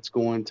cent of it's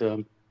going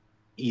to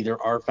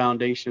either our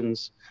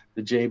foundations,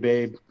 the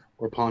J-Babe,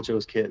 or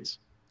Poncho's kids.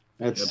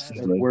 That's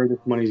where this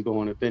money's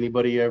going. If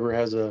anybody ever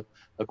has a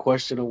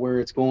question of where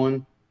it's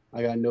going,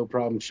 I got no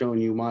problem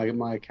showing you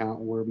my account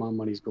where my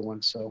money's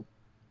going. So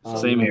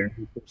same here.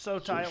 So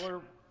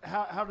Tyler,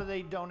 how do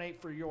they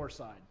donate for your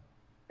side?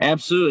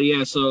 Absolutely,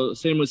 yeah. So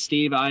same with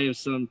Steve. I have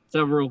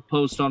several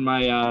posts on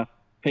my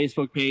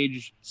Facebook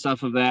page,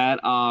 stuff of that.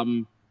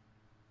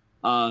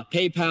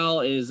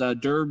 PayPal is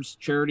Derb's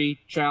Charity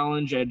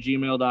Challenge at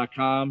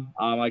gmail.com.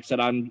 Like I said,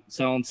 I'm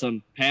selling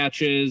some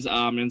patches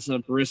and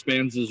some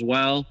wristbands as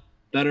well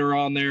that are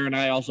on there. And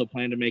I also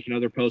plan to make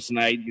another post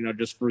tonight,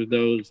 just for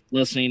those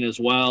listening as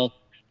well.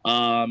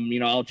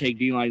 I'll take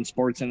D-Line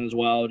Sports in as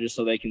well, just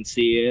so they can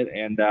see it.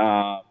 And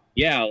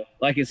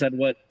like I said,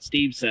 what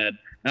Steve said,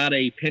 not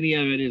a penny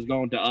of it is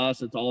going to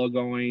us. It's all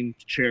going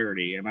to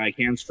charity. And I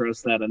can't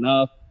stress that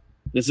enough.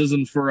 This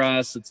isn't for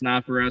us. It's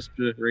not for us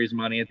to raise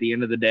money. At the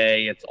end of the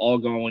day, it's all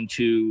going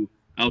to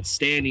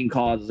outstanding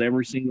causes.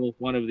 Every single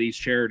one of these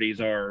charities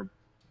I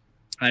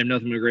have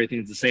nothing but great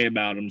things to say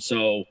about them.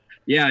 So,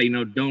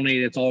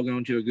 donate. It's all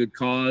going to a good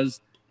cause.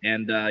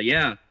 And,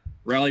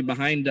 rally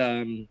behind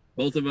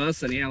both of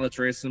us. And, let's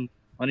raise some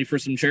money for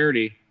some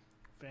charity.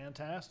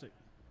 Fantastic.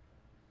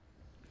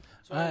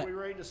 So are we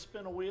ready to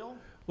spin a wheel?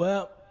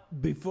 Well,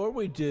 before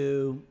we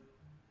do,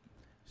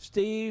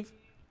 Steve,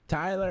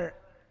 Tyler,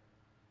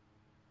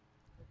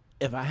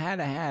 if I had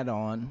a hat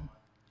on,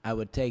 I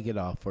would take it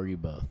off for you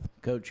both.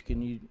 Coach,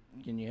 can you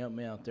help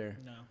me out there?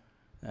 No.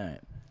 All right.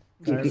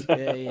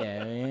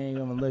 Yeah, I ain't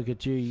gonna look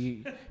at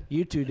you.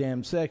 You too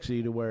damn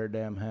sexy to wear a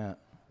damn hat.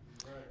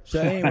 Right.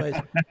 So, anyways,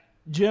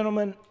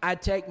 gentlemen, I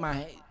take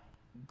my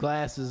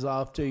glasses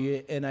off to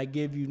you, and I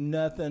give you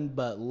nothing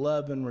but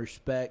love and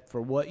respect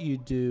for what you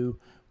do,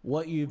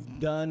 what you've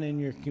done in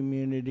your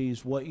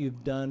communities, what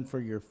you've done for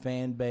your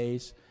fan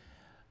base.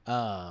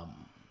 Man,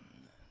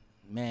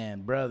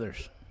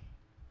 brothers,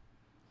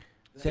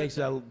 takes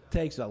a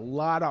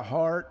lot of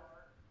heart,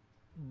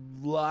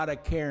 lot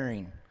of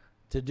caring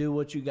to do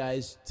what you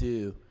guys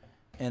do,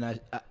 and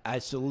I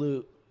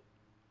salute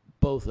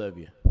both of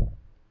you.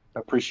 I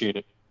appreciate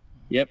it.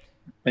 Yep.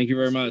 Thank you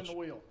very much.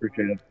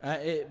 Appreciate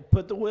it.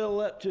 Put the wheel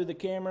up to the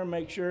camera.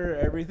 Make sure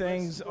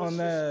everything's on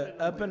the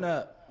up and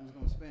up. I'm just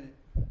going to spin it.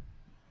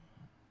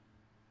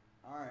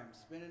 All right, I'm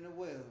spinning the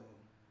wheel.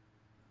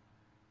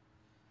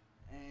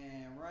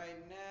 And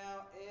right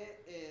now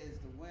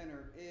the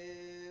winner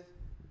is...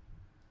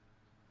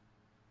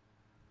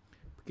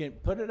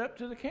 Put it up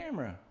to the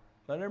camera.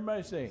 Let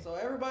everybody see. So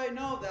everybody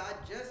know that I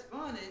just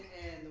spun it,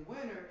 and the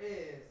winner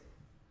is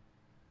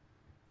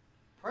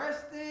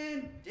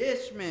Preston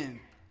Dishman.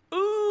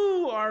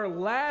 Ooh, our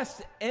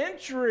last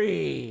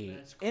entry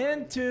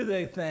into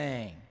the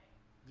thing.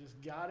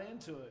 Just got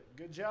into it.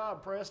 Good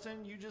job,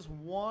 Preston. You just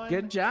won.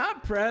 Good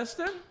job,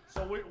 Preston.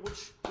 So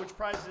which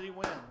prize did he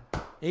win?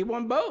 He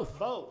won both.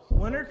 Both.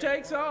 Winner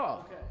takes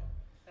all. Okay.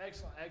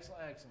 Excellent.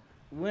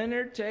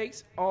 Winner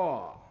takes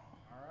all.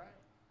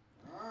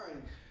 All right.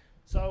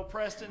 So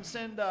Preston,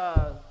 send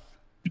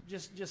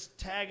just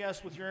tag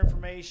us with your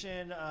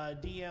information.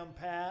 DM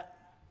Pat.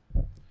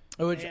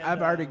 Which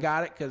I've already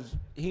got it because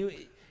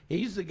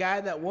he's the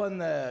guy that won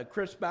the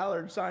Chris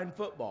Ballard signed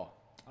football.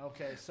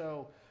 Okay,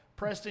 so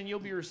Preston, you'll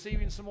be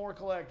receiving some more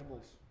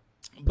collectibles.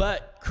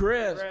 But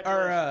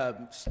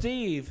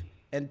Steve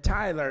and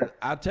Tyler,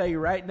 I'll tell you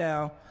right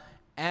now,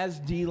 as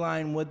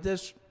D-Line with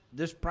this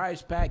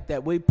prize pack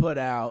that we put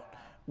out,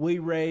 we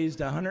raised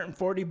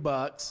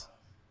 $140.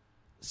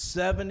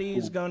 70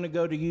 is going to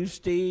go to you,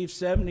 Steve.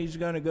 70 is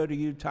going to go to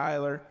you,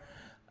 Tyler.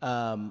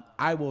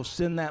 I will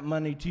send that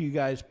money to you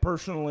guys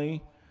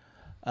personally.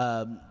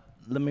 Let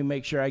me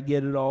make sure I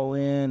get it all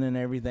in and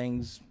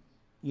everything's,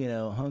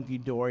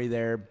 hunky-dory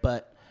there.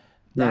 But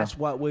that's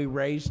what we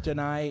raised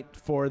tonight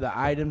for the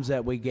items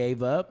that we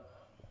gave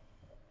up.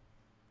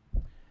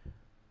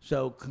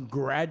 So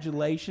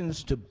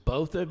congratulations to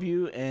both of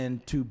you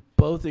and to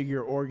both of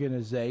your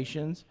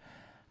organizations.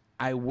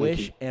 I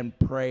wish and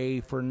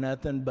pray for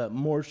nothing but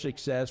more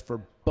success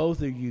for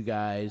both of you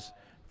guys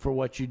for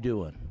what you're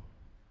doing.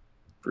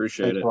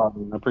 Appreciate it.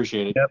 I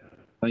appreciate it. Yep.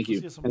 Thank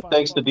you. And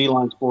thanks to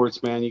D-Line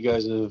Sports, man. You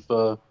guys have,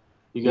 are,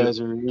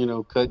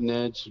 cutting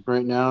edge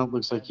right now. It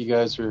looks like you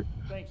guys are.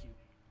 Thank you.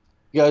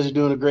 You guys are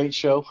doing a great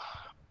show.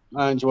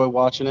 I enjoy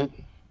watching it.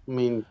 I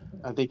mean,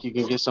 I think you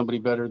can get somebody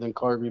better than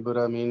Carvey, but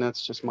I mean,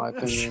 that's just my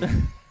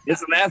opinion.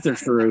 Isn't that the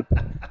truth?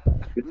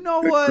 You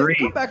know what? Agreed.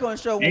 Come back on the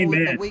show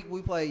the week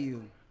we play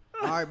you.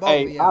 All right, both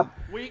Hey, of y'all.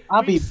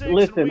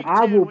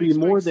 I will be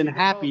more than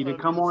happy to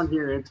come on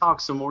here and talk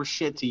some more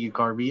shit to you,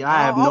 Carvey.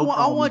 I have no problem.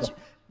 I want you.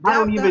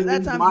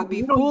 That time you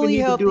be fully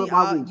healthy.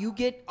 You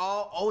get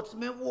all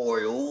Ultimate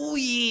Warrior. Oh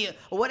yeah,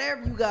 or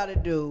whatever you got to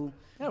do.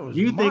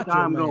 You think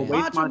I'm gonna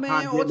waste my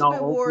time getting all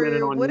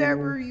Ultimate on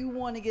whatever you? You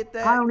want to get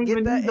that. I don't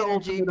even that need the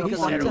energy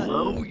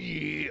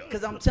Ultimate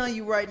because I'm telling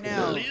you right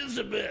now.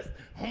 Elizabeth,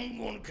 I'm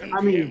gonna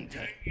condemn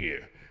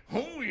you.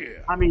 Oh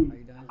yeah. I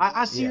mean,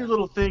 I see your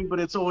little thing, but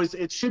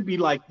it should be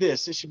like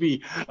this. It should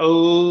be,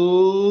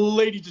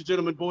 ladies and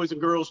gentlemen, boys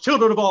and girls,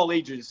 children of all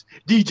ages,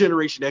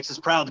 D-Generation X is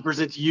proud to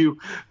present to you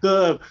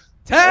the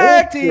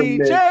Tag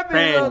Team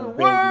Champion of the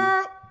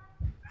World.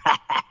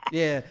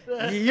 Yeah,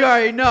 you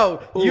already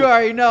know. You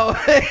already know.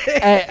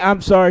 Hey,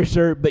 I'm sorry,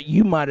 sir, but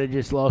you might have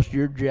just lost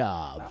your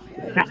job.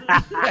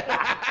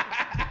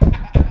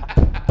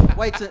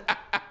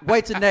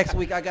 Wait till next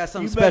week. I got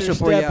something special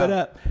for y'all. It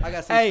up. I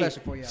got something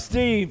special for y'all.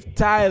 Steve,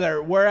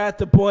 Tyler, we're at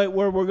the point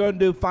where we're going to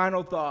do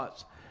final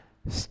thoughts.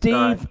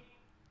 Steve,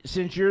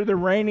 since you're the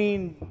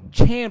reigning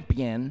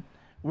champion,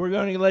 we're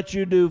going to let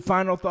you do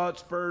final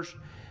thoughts first.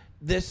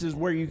 This is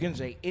where you can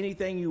say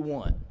anything you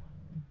want.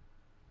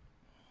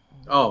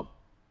 Oh,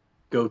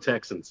 go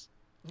Texans.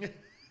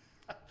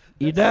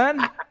 You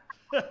done?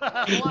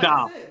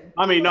 No,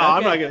 I'm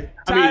not gonna.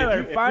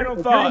 Tyler, final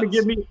thoughts.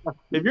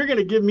 If you're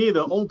gonna give me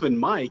the open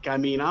mic, I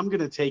mean, I'm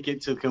gonna take it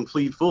to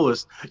complete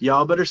fullest.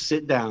 Y'all better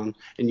sit down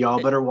and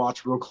y'all better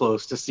watch real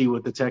close to see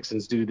what the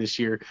Texans do this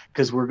year,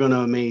 because we're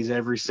gonna amaze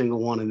every single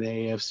one in the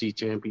AFC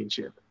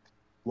Championship.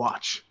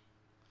 Watch.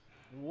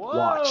 Whoa.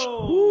 Watch.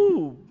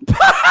 Ooh.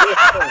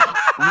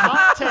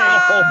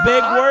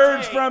 Big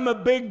words from a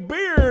big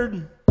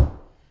beard.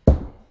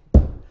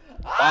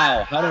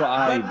 Wow, how do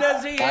I? But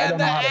does he have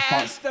the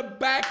ass to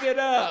back it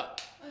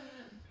up?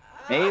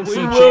 AFC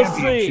We will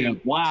Championship.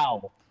 see.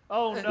 Wow.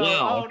 Oh no!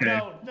 Wow, okay.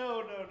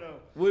 No!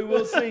 We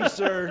will see,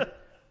 sir.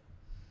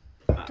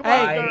 Come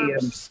Hey, on,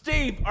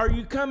 Steve, are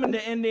you coming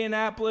to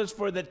Indianapolis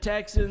for the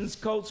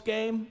Texans-Colts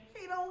game?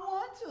 He don't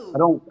want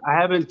to. I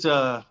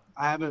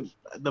haven't.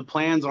 The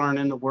plans aren't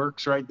in the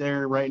works right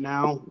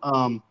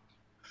now.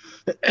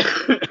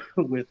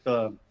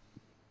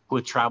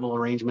 With travel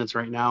arrangements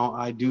right now,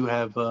 I do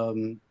have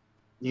an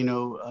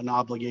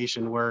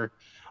obligation where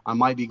I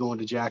might be going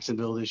to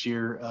Jacksonville this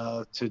year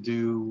to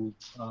do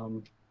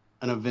an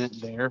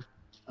event there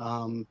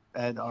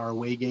at our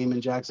away game in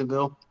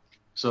Jacksonville.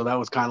 So that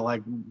was kind of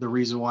like the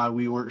reason why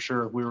we weren't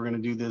sure if we were going to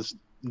do this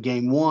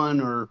game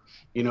one or,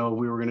 we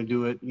were going to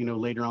do it,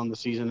 later on the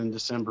season in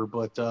December.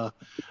 But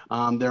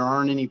there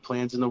aren't any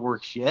plans in the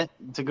works yet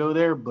to go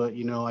there. But,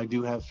 I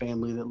do have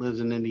family that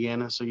lives in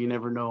Indiana. So you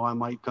never know. I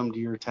might come to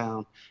your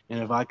town.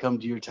 And if I come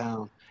to your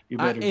town, you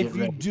better get ready. If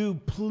you do,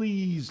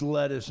 please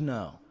let us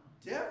know.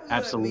 Definitely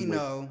Absolutely. Let me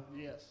know.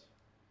 Yes.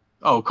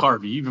 Oh,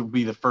 Carvey, you would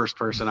be the first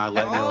person I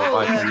let know if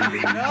I Let can.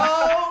 me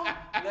know.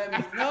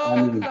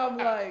 Because I'm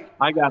like,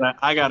 I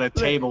got a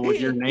table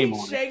with your name he's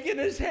on it. shaking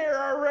his hair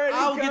already.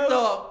 I'll get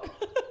the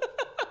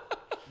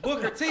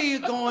Booker T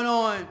going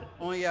on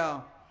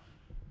y'all.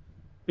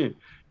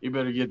 You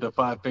better get the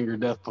 5-finger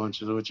death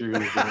punch is what you're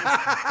going to do.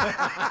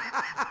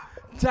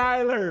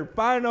 Tyler,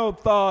 final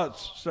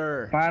thoughts,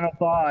 sir. Final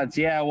thoughts.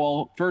 Yeah,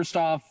 well, first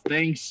off,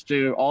 thanks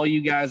to all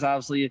you guys,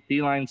 obviously, at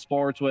D-Line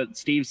Sports, what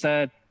Steve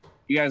said.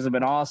 You guys have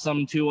been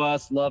awesome to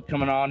us. Love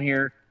coming on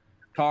here,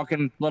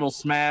 talking little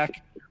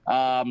smack.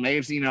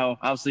 AFC,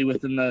 obviously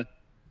within the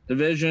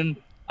division.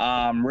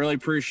 Really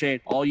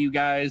appreciate all you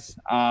guys.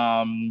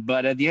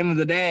 But at the end of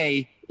the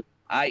day,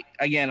 I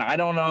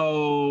don't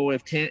know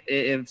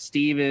if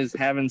Steve is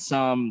having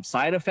some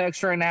side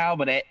effects right now,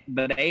 but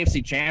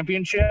AFC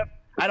Championship,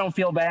 I don't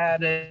feel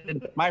bad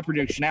in my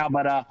prediction now.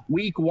 But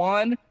week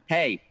one,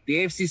 hey, the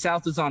AFC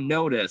South is on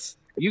notice.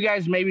 You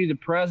guys may be the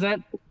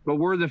present, but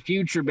we're the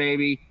future,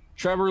 baby.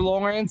 Trevor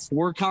Lawrence,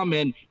 we're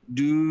coming.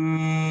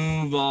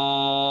 Duval.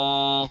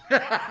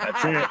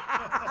 That's it.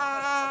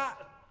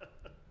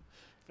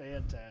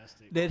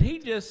 Fantastic. Did he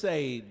just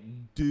say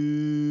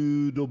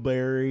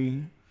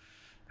Doodleberry?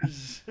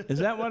 Is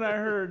that what I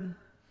heard?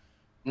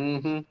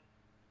 Mm-hmm.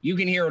 You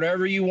can hear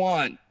whatever you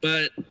want,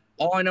 but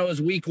all I know is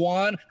week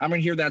one, I'm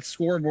going to hear that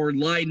scoreboard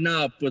lighten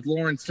up with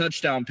Lawrence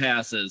touchdown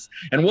passes.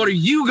 And what are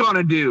you going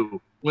to do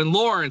when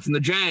Lawrence and the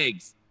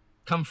Jags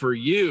come for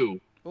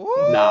you?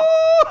 No.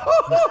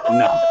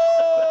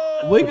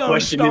 We're going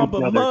to stomp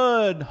a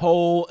mud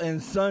hole in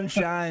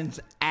Sunshine's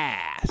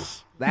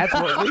ass. That's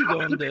what we're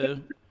going to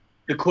do.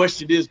 The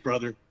question is,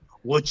 brother,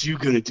 what you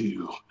going to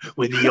do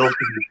when the open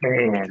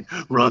fan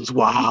runs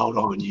wild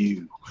on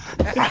you?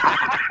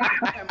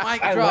 And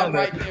Mike dropped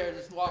right there,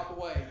 just walked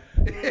away.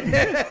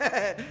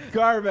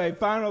 Garvey,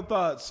 final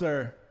thoughts,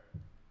 sir.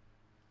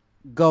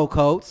 Go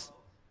Colts.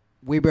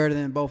 We better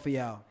than both of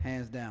y'all,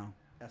 hands down.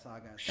 That's all I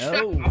got to say.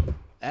 Oh,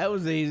 that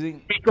was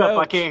easy. Speak up,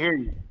 I can't hear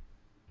you.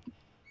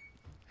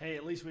 Hey,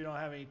 at least we don't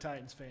have any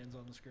Titans fans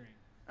on the screen.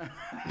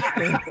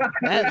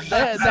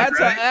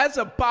 That's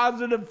a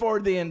positive for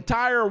the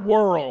entire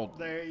world.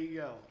 There you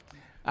go.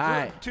 All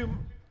right.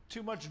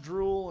 Too much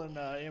drool and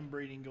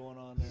inbreeding going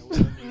on there.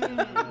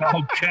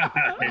 Oh God!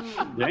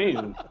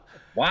 Damn.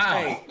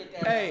 Wow.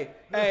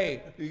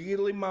 Hey, you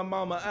can leave my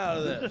mama out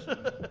of this.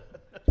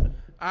 All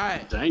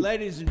right, Dang.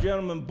 ladies and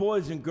gentlemen,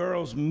 boys and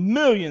girls,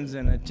 millions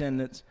in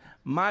attendance.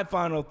 My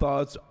final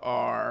thoughts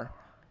are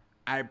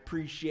I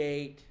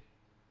appreciate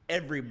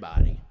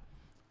everybody.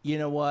 You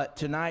know what?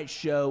 Tonight's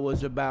show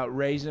was about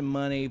raising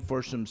money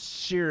for some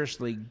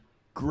seriously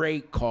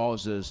great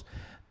causes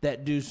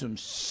that do some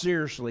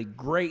seriously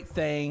great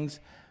things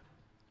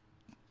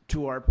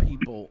to our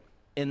people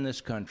in this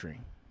country.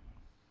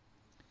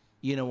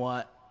 You know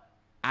what?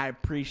 I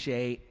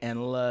appreciate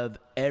and love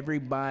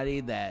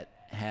everybody that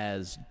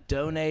has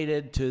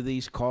donated to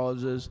these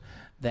causes,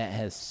 that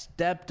has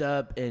stepped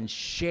up and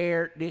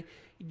shared.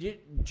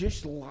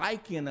 Just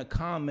liking a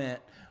comment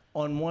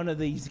on one of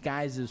these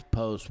guys'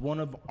 posts, one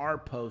of our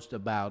posts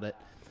about it,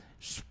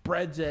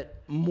 spreads it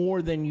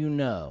more than you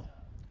know.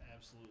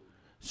 Absolutely.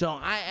 So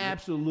I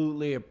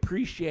absolutely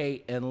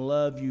appreciate and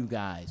love you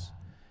guys.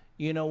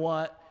 You know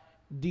what?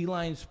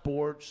 D-Line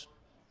Sports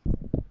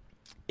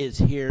is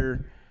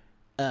here.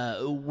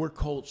 We're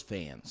Colts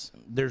fans.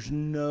 There's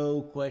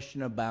no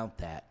question about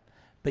that.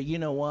 But you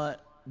know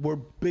what? We're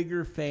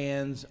bigger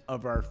fans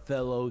of our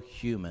fellow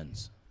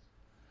humans.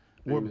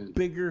 We're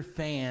bigger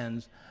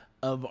fans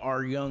of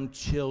our young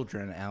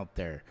children out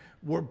there.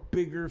 We're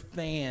bigger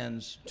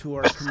fans to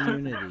our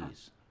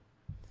communities.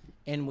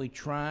 And we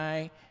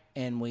try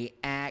and we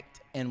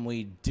act and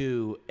we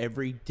do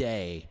every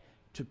day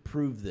to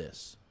prove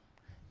this.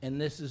 And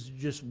this is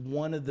just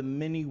one of the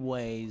many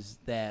ways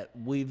that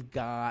we've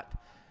got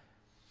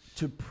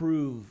to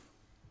prove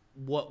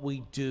what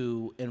we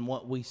do and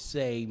what we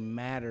say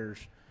matters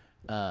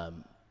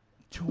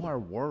to our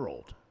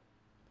world.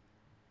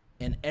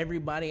 And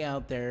everybody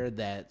out there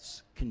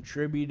that's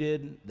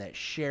contributed, that's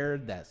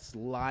shared, that's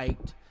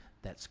liked,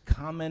 that's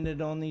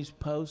commented on these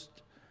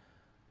posts,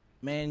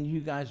 man, you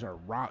guys are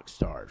rock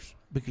stars,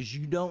 because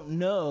you don't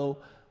know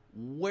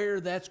where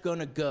that's going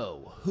to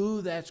go,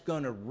 who that's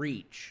going to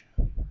reach.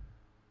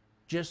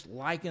 Just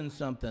liking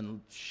something,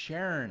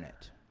 sharing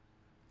it,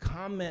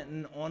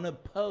 commenting on a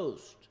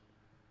post.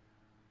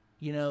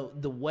 You know,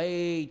 the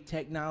way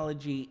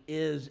technology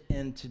is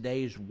in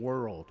today's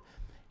world,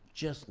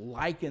 just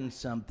liking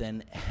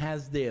something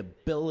has the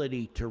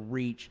ability to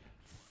reach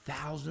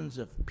thousands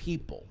of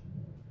people.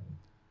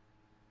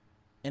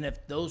 And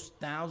if those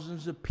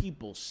thousands of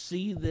people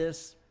see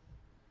this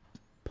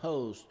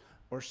post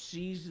or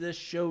sees this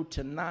show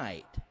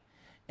tonight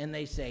and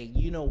they say,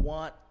 you know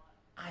what,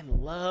 I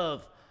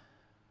love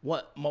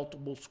what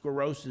multiple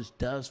sclerosis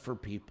does for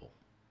people,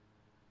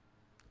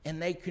 and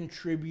they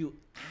contribute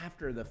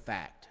after the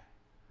fact,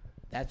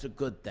 that's a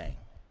good thing.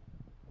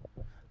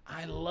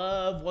 I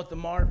love what the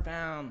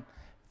Marfan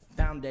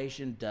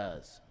Foundation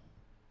does,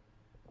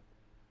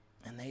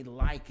 and they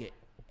like it,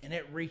 and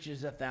it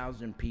reaches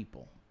 1,000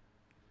 people,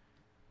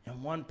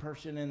 and one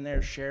person in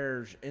there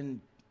shares and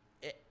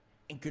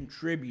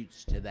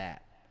contributes to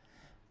that.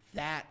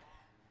 That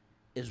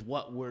is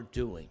what we're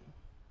doing.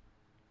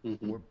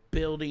 Mm-hmm. We're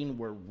building,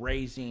 we're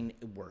raising,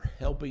 we're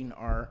helping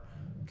our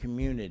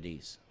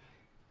communities.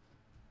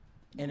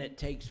 And it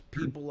takes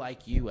people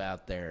like you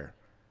out there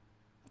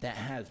that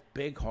has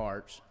big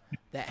hearts,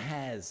 that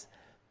has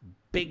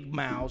big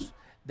mouths,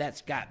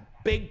 that's got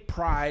big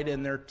pride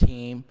in their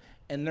team,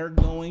 and they're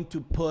going to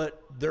put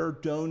their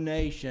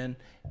donation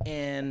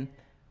in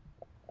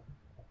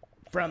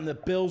from the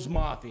Bills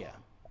Mafia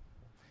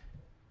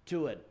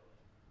to a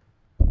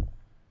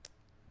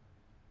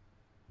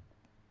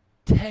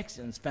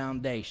Texans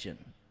Foundation,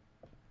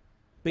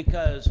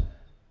 because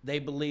they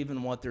believe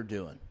in what they're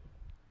doing.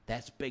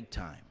 That's big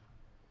time.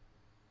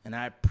 And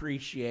I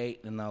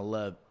appreciate and I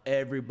love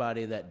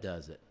everybody that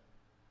does it.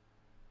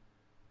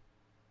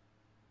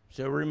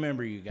 So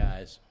remember, you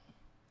guys,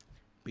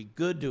 be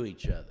good to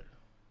each other.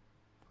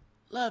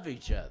 Love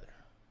each other.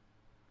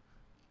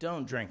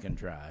 Don't drink and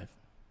drive.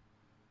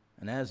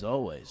 And as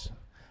always,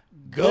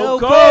 go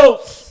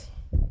Colts!